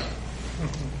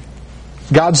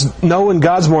 Knowing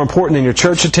God's more important than your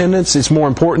church attendance. It's more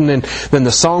important than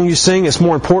the song you sing. It's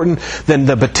more important than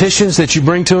the petitions that you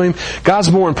bring to Him.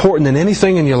 God's more important than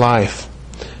anything in your life.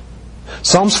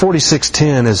 Psalms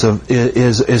 46:10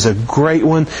 is a great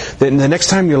one. That the next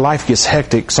time your life gets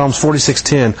hectic, Psalms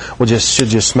 46:10 should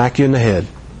just smack you in the head.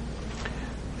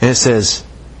 And it says,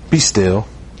 "Be still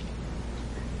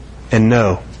and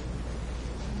know."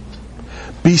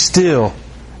 Be still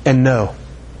and know.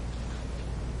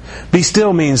 Be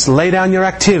still means lay down your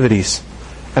activities,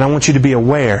 and I want you to be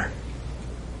aware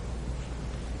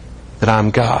that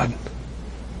I'm God.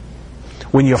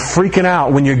 When you're freaking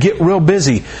out, when you get real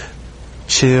busy,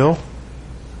 chill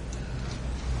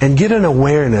and get an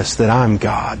awareness that I'm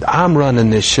God. I'm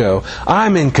running this show.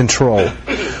 I'm in control.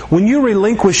 When you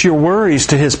relinquish your worries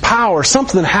to His power,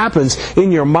 something happens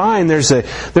in your mind. There's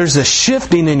a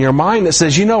shifting in your mind that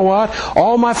says, you know what?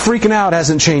 All my freaking out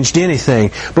hasn't changed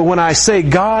anything. But when I say,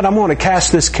 God, I'm going to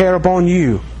cast this care upon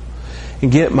you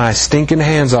and get my stinking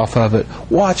hands off of it,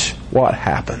 watch what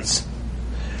happens.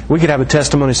 We could have a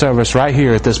testimony service right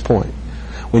here at this point.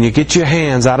 When you get your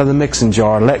hands out of the mixing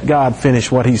jar, let God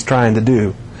finish what He's trying to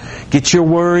do. Get your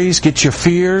worries, get your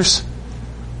fears,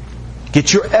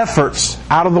 get your efforts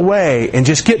out of the way and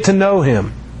just get to know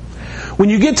Him. When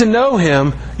you get to know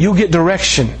Him, you'll get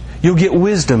direction. You'll get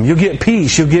wisdom. You'll get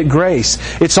peace. You'll get grace.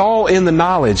 It's all in the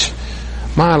knowledge.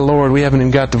 My Lord, we haven't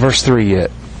even got to verse 3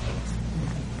 yet.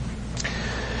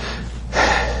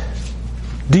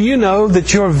 Do you know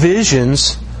that your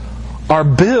visions are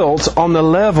built on the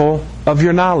level of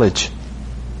your knowledge?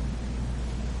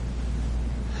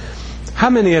 How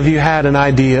many of you had an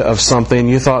idea of something,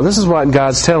 you thought, this is what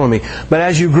God's telling me, but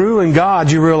as you grew in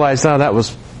God, you realized, oh, that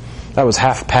was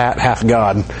half Pat, half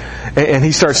God. And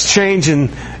He starts changing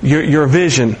your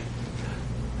vision.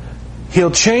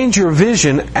 He'll change your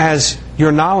vision as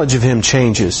your knowledge of Him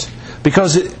changes,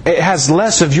 because it has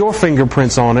less of your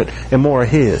fingerprints on it and more of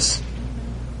His.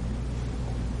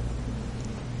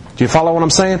 Do you follow what I'm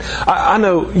saying? I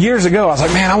know years ago I was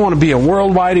like, man, I want to be a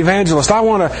worldwide evangelist. I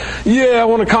want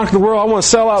to conquer the world. I want to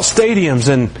sell out stadiums.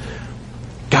 And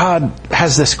God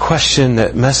has this question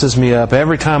that messes me up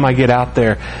every time I get out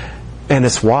there. And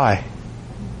it's why?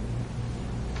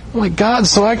 I'm like, God,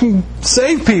 so I can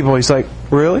save people. He's like,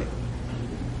 really?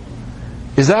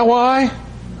 Is that why?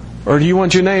 Or do you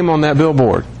want your name on that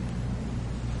billboard?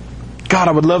 God,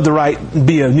 I would love to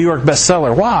be a New York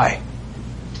bestseller. Why?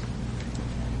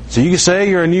 So you can say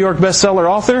you're a New York bestseller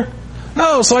author?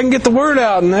 No, so I can get the word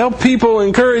out and help people,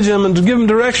 encourage them, and give them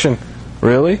direction.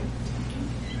 Really?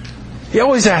 You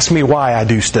always ask me why I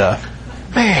do stuff.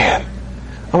 Man,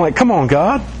 I'm like, come on,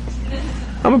 God.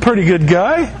 I'm a pretty good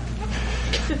guy.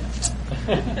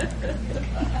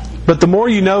 But the more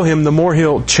you know Him, the more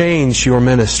He'll change your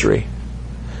ministry.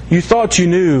 You thought you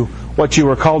knew what you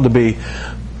were called to be.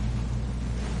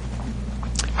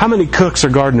 How many cooks or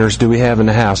gardeners do we have in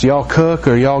the house? Y'all cook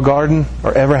or y'all garden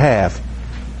or ever have?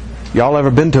 Y'all ever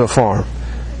been to a farm?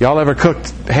 Y'all ever cooked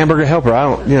Hamburger Helper? I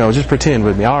don't, just pretend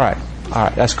with me. All right,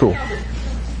 that's cool.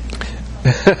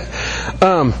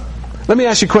 Let me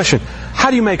ask you a question. How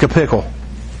do you make a pickle?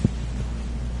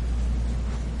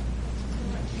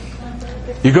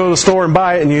 You go to the store and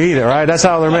buy it and you eat it, right? That's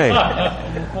how they're made.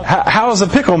 How is a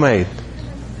pickle made?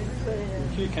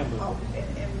 Cucumber.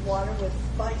 In water with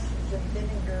spices and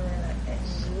vinegar and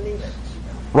you leave it.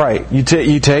 Right.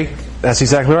 You take. That's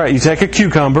exactly right. You take a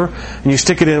cucumber and you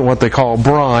stick it in what they call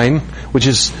brine, which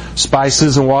is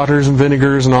spices and waters and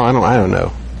vinegars and all. I don't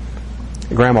know.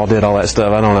 Grandma did all that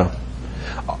stuff. I don't know.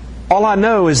 All I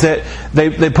know is that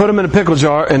they put them in a pickle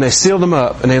jar and they sealed them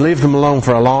up and they leave them alone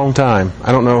for a long time.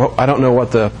 I don't know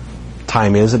what the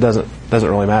time is. It doesn't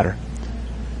really matter.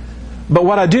 But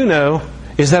what I do know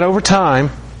is that over time,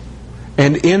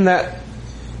 and in that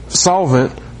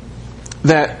solvent,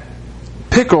 that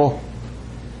pickle,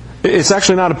 it's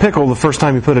actually not a pickle the first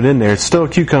time you put it in there. It's still a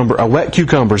cucumber. A wet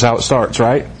cucumber is how it starts,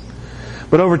 right?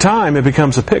 But over time, it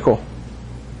becomes a pickle.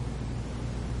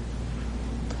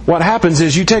 What happens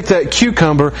is you take that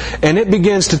cucumber and it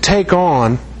begins to take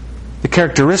on the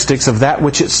characteristics of that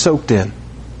which it's soaked in.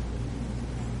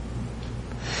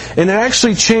 And it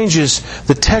actually changes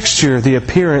the texture, the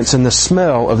appearance, and the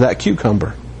smell of that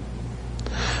cucumber.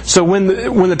 So when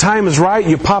the time is right,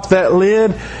 you pop that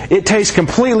lid, it tastes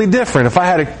completely different. If I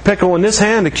had a pickle in this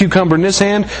hand, a cucumber in this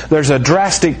hand, there's a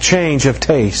drastic change of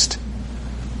taste.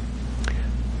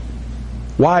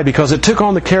 Why? Because it took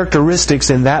on the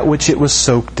characteristics in that which it was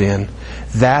soaked in.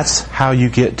 That's how you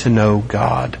get to know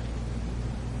God.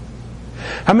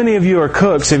 How many of you are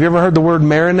cooks? Have you ever heard the word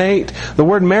marinate? The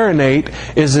word marinate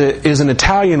is an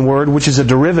Italian word which is a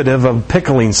derivative of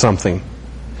pickling something.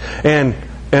 And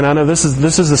I know this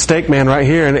is the steak man right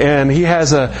here, and he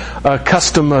has a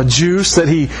custom juice that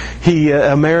he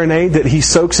a marinade that he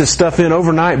soaks his stuff in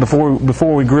overnight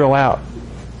before we grill out.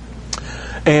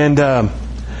 And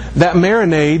that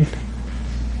marinade,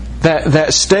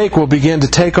 that steak will begin to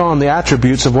take on the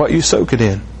attributes of what you soak it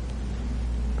in.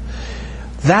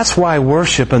 That's why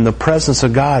worship and the presence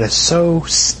of God is so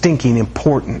stinking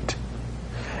important.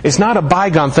 It's not a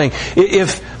bygone thing.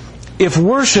 If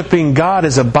worshiping God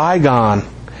is a bygone,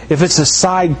 if it's a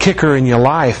side kicker in your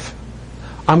life,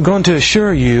 I'm going to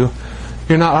assure you,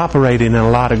 you're not operating in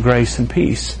a lot of grace and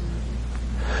peace.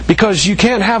 Because you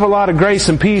can't have a lot of grace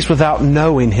and peace without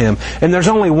knowing Him. And there's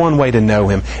only one way to know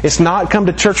Him. It's not come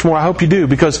to church more. I hope you do,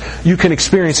 because you can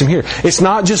experience Him here. It's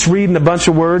not just reading a bunch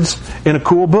of words in a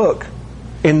cool book.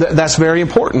 And that's very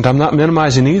important. I'm not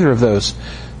minimizing either of those.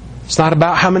 It's not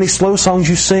about how many slow songs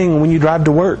you sing when you drive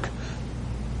to work.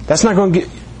 That's not going to get...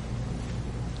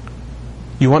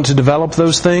 You want to develop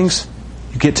those things?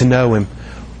 You get to know Him.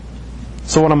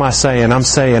 So what am I saying? I'm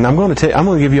saying I'm going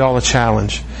to give you all a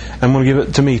challenge. I'm going to give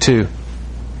it to me too.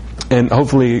 And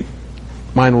hopefully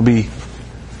mine will be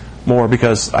more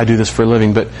because I do this for a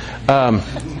living. But I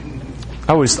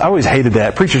always hated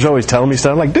that. Preachers always telling me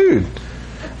stuff. I'm like, dude,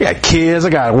 I got kids.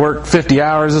 I got to work 50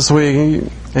 hours this week.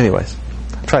 Anyways,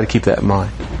 I try to keep that in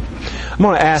mind. I'm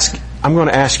going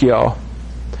to ask y'all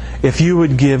if you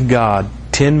would give God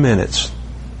 10 minutes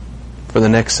for the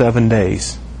next 7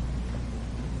 days.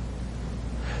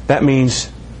 That means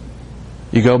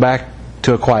you go back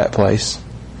to a quiet place,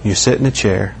 you sit in a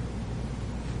chair,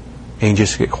 and you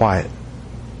just get quiet.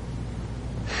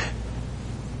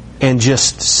 And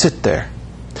just sit there.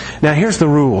 Now here's the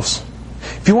rules.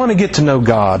 If you want to get to know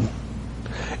God,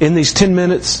 in these 10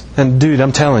 minutes, and dude,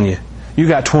 I'm telling you, you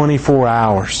got 24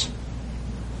 hours.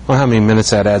 Well, how many minutes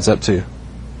that adds up to?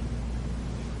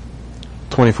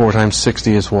 24 times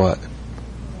 60 is what?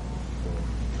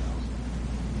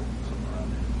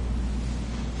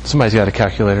 Somebody's got a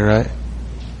calculator, right?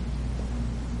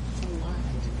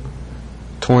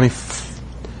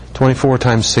 24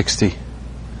 times 60.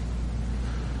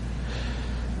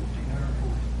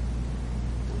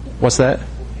 What's that?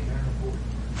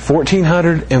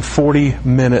 1,440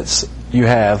 minutes you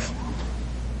have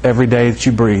every day that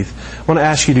you breathe. I want to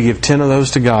ask you to give 10 of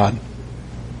those to God.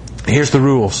 Here's the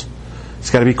rules. It's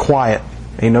got to be quiet.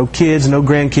 Ain't no kids, no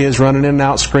grandkids running in and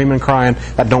out, screaming, crying.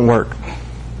 That don't work.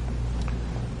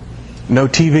 No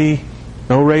TV,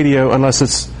 no radio, unless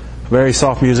it's very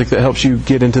soft music that helps you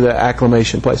get into the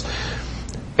acclimation place.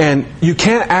 And you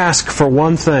can't ask for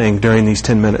one thing during these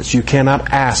 10 minutes. You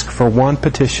cannot ask for one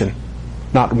petition,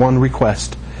 not one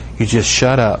request. You just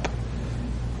shut up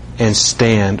and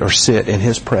stand or sit in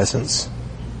His presence.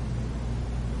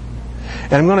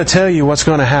 And I'm going to tell you what's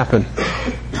going to happen.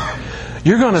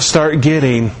 You're going to start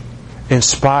getting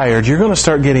inspired. You're going to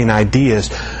start getting ideas.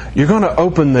 You're going to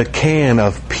open the can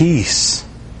of peace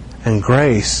and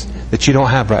grace that you don't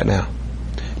have right now.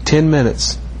 10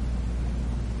 minutes.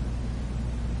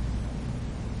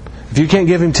 If you can't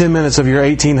give Him 10 minutes of your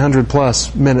 1,800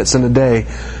 plus minutes in a day,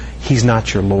 He's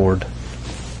not your Lord.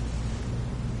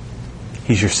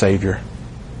 He's your Savior.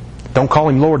 Don't call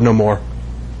Him Lord no more.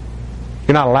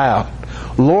 You're not allowed.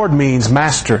 Lord means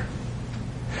master.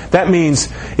 That means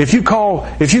if you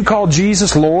call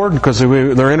Jesus Lord, because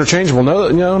they're interchangeable,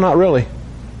 no, not really.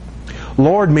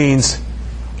 Lord means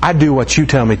I do what you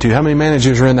tell me to. How many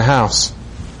managers are in the house?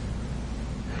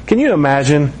 Can you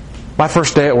imagine my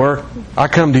first day at work, I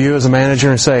come to you as a manager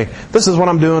and say, this is what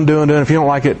I'm doing. If you don't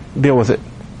like it, deal with it.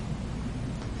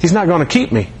 He's not going to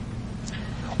keep me.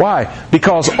 Why?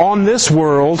 Because in this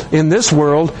world,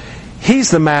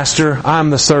 He's the master, I'm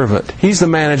the servant. He's the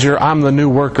manager, I'm the new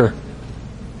worker.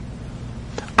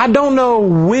 I don't know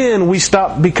when we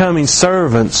stop becoming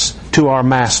servants to our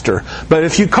master. But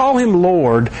if you call Him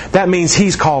Lord, that means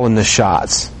He's calling the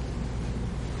shots.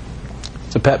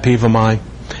 It's a pet peeve of mine.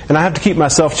 And I have to keep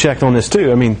myself checked on this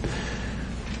too.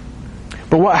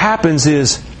 But what happens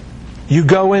is you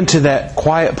go into that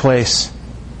quiet place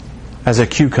as a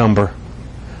cucumber.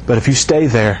 But if you stay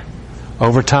there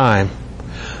over time,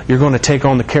 you're going to take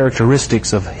on the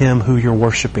characteristics of Him who you're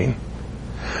worshiping.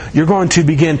 You're going to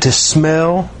begin to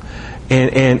smell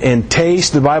and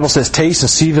taste. The Bible says, taste and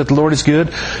see that the Lord is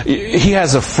good. He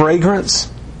has a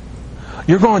fragrance.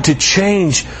 You're going to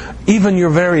change even your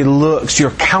very looks.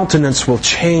 Your countenance will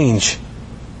change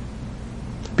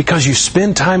because you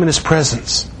spend time in His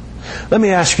presence. Let me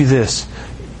ask you this.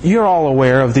 You're all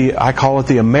aware of I call it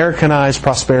the Americanized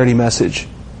prosperity message.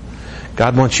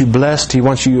 God wants you blessed. He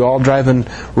wants you all driving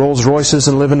Rolls Royces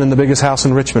and living in the biggest house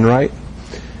in Richmond, right?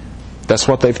 That's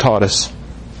what they've taught us.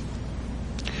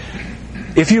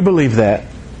 If you believe that,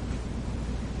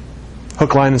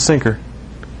 hook, line, and sinker,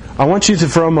 I want you to,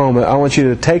 for a moment, I want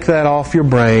you to take that off your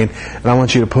brain and I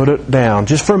want you to put it down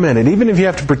just for a minute, even if you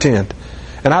have to pretend.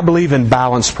 And I believe in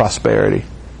balanced prosperity.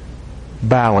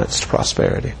 Balanced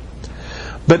prosperity.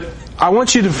 But I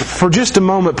want you to, for just a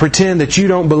moment, pretend that you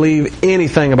don't believe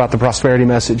anything about the prosperity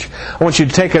message. I want you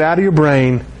to take it out of your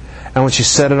brain. I want you to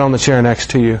set it on the chair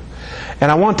next to you.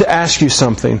 And I want to ask you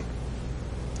something.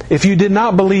 If you did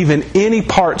not believe in any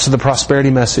parts of the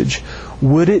prosperity message,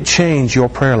 would it change your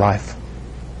prayer life?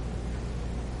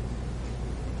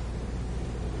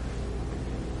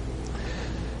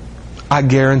 I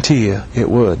guarantee you it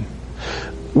would.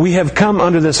 We have come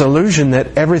under this illusion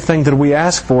that everything that we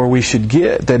ask for we should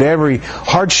get, that every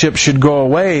hardship should go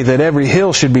away, that every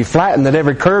hill should be flattened, that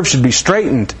every curve should be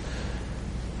straightened.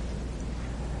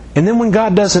 And then when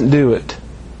God doesn't do it,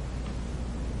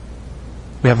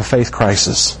 we have a faith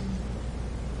crisis.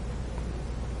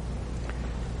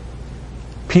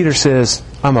 Peter says,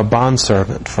 I'm a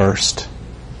bondservant first.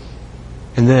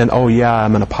 And then, oh yeah,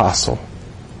 I'm an apostle.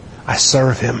 I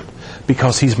serve Him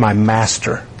because He's my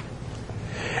master.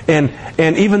 And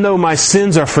even though my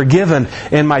sins are forgiven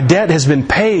and my debt has been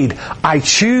paid, I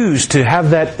choose to have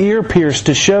that ear pierced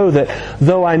to show that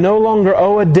though I no longer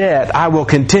owe a debt, I will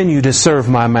continue to serve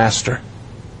my master.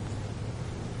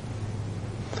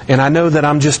 And I know that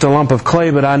I'm just a lump of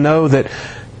clay, but I know that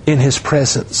in His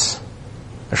presence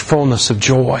there's fullness of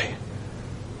joy.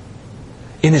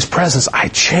 In His presence I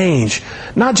change.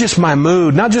 Not just my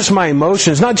mood, not just my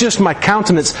emotions, not just my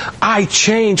countenance. I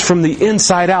change from the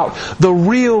inside out. The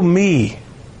real me.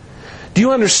 Do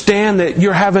you understand that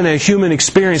you're having a human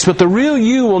experience, but the real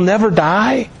you will never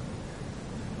die?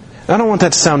 I don't want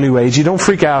that to sound new agey. Don't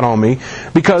freak out on me.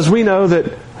 Because we know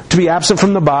that to be absent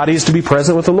from the body is to be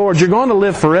present with the Lord. You're going to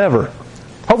live forever.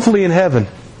 Hopefully in heaven.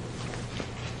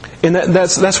 And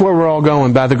that's where we're all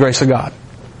going by the grace of God.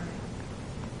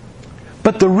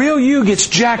 But the real you gets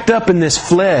jacked up in this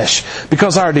flesh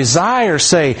because our desires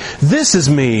say, this is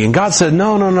me. And God said,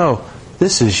 no,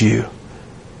 this is you.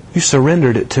 You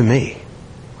surrendered it to me.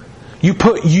 You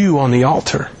put you on the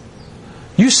altar.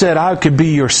 You said I could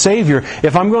be your Savior.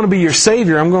 If I'm going to be your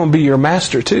Savior, I'm going to be your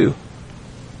master too.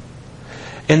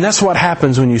 And that's what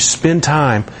happens when you spend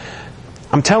time.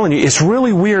 I'm telling you, it's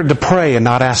really weird to pray and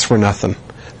not ask for nothing.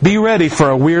 Be ready for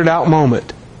a weird out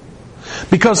moment.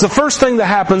 Because the first thing that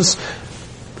happens,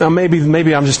 Now maybe let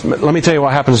me tell you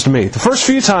what happens to me. The first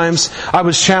few times I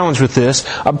was challenged with this,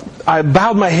 I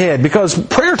bowed my head because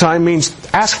prayer time means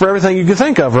ask for everything you can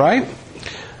think of, right?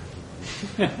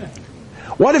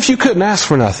 What if you couldn't ask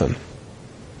for nothing?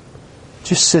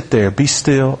 Just sit there, be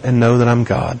still, and know that I'm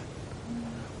God.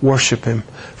 Worship Him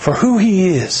for who He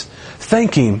is.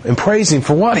 Thank Him and praise Him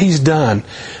for what He's done.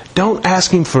 Don't ask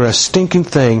Him for a stinking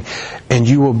thing, and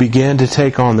you will begin to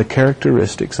take on the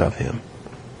characteristics of Him.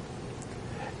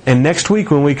 And next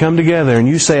week when we come together and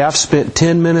you say, I've spent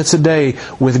 10 minutes a day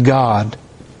with God,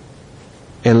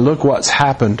 and look what's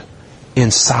happened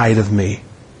inside of me.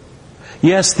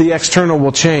 Yes, the external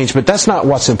will change, but that's not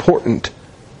what's important.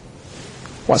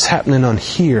 What's happening on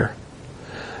here?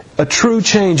 A true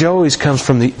change always comes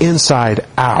from the inside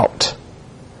out.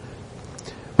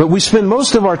 But we spend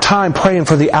most of our time praying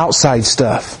for the outside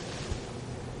stuff.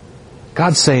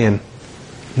 God's saying,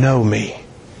 know me.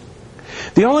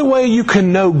 The only way you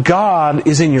can know God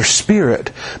is in your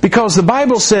spirit, because the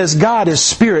Bible says God is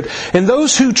spirit, and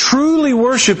those who truly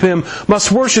worship Him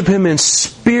must worship Him in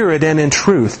spirit and in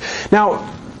truth.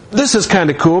 Now, this is kind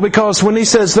of cool, because when He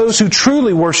says those who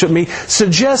truly worship me,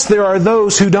 suggests there are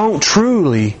those who don't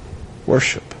truly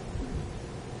worship.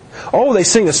 Oh, they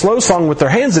sing a slow song with their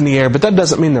hands in the air, but that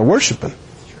doesn't mean they're worshiping.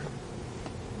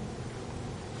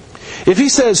 If He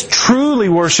says truly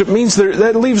worship, means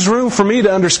that leaves room for me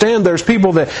to understand there's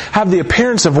people that have the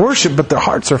appearance of worship, but their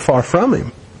hearts are far from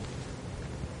Him.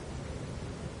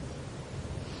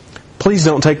 Please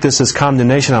don't take this as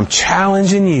condemnation. I'm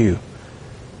challenging you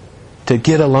to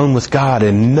get alone with God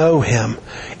and know Him.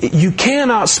 You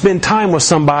cannot spend time with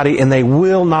somebody and they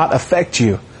will not affect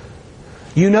you.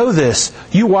 You know this.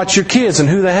 You watch your kids and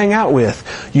who they hang out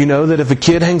with. You know that if a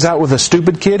kid hangs out with a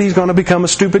stupid kid, he's going to become a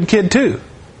stupid kid too.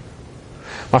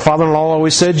 My father-in-law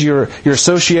always said your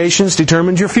associations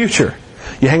determine your future.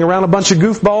 You hang around a bunch of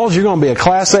goofballs, you're going to be a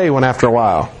Class A one after a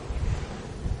while.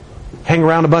 Hang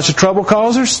around a bunch of trouble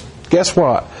causers, guess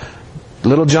what?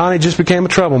 Little Johnny just became a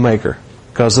troublemaker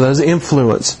because of his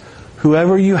influence.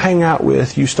 Whoever you hang out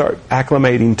with, you start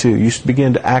acclimating to. You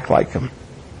begin to act like them.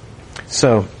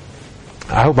 So,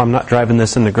 I hope I'm not driving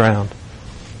this in the ground.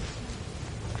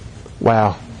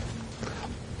 Wow.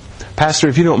 Pastor,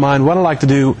 if you don't mind, what I'd like to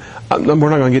do, we're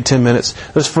not going to get 10 minutes.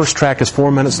 This first track is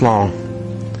 4 minutes long.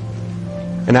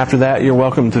 And after that, you're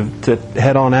welcome to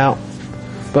head on out.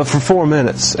 But for 4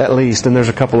 minutes at least, and there's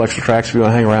a couple extra tracks if you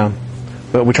want to hang around.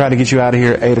 But we try to get you out of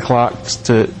here at 8 o'clock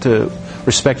to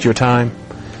respect your time.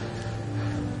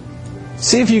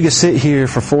 See if you can sit here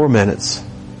for 4 minutes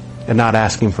and not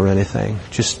ask Him for anything.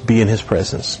 Just be in His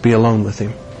presence. Be alone with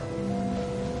Him.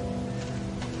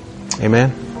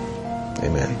 Amen?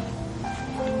 Amen.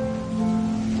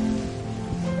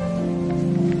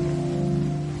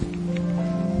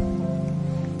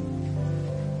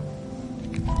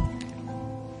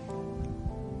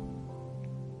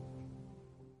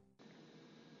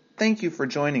 Thank you for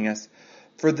joining us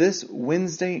for this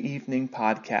Wednesday evening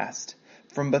podcast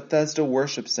from Bethesda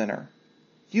Worship Center.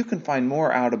 You can find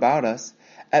more out about us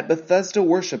at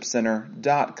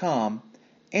BethesdaWorshipCenter.com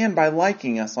and by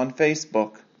liking us on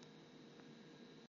Facebook.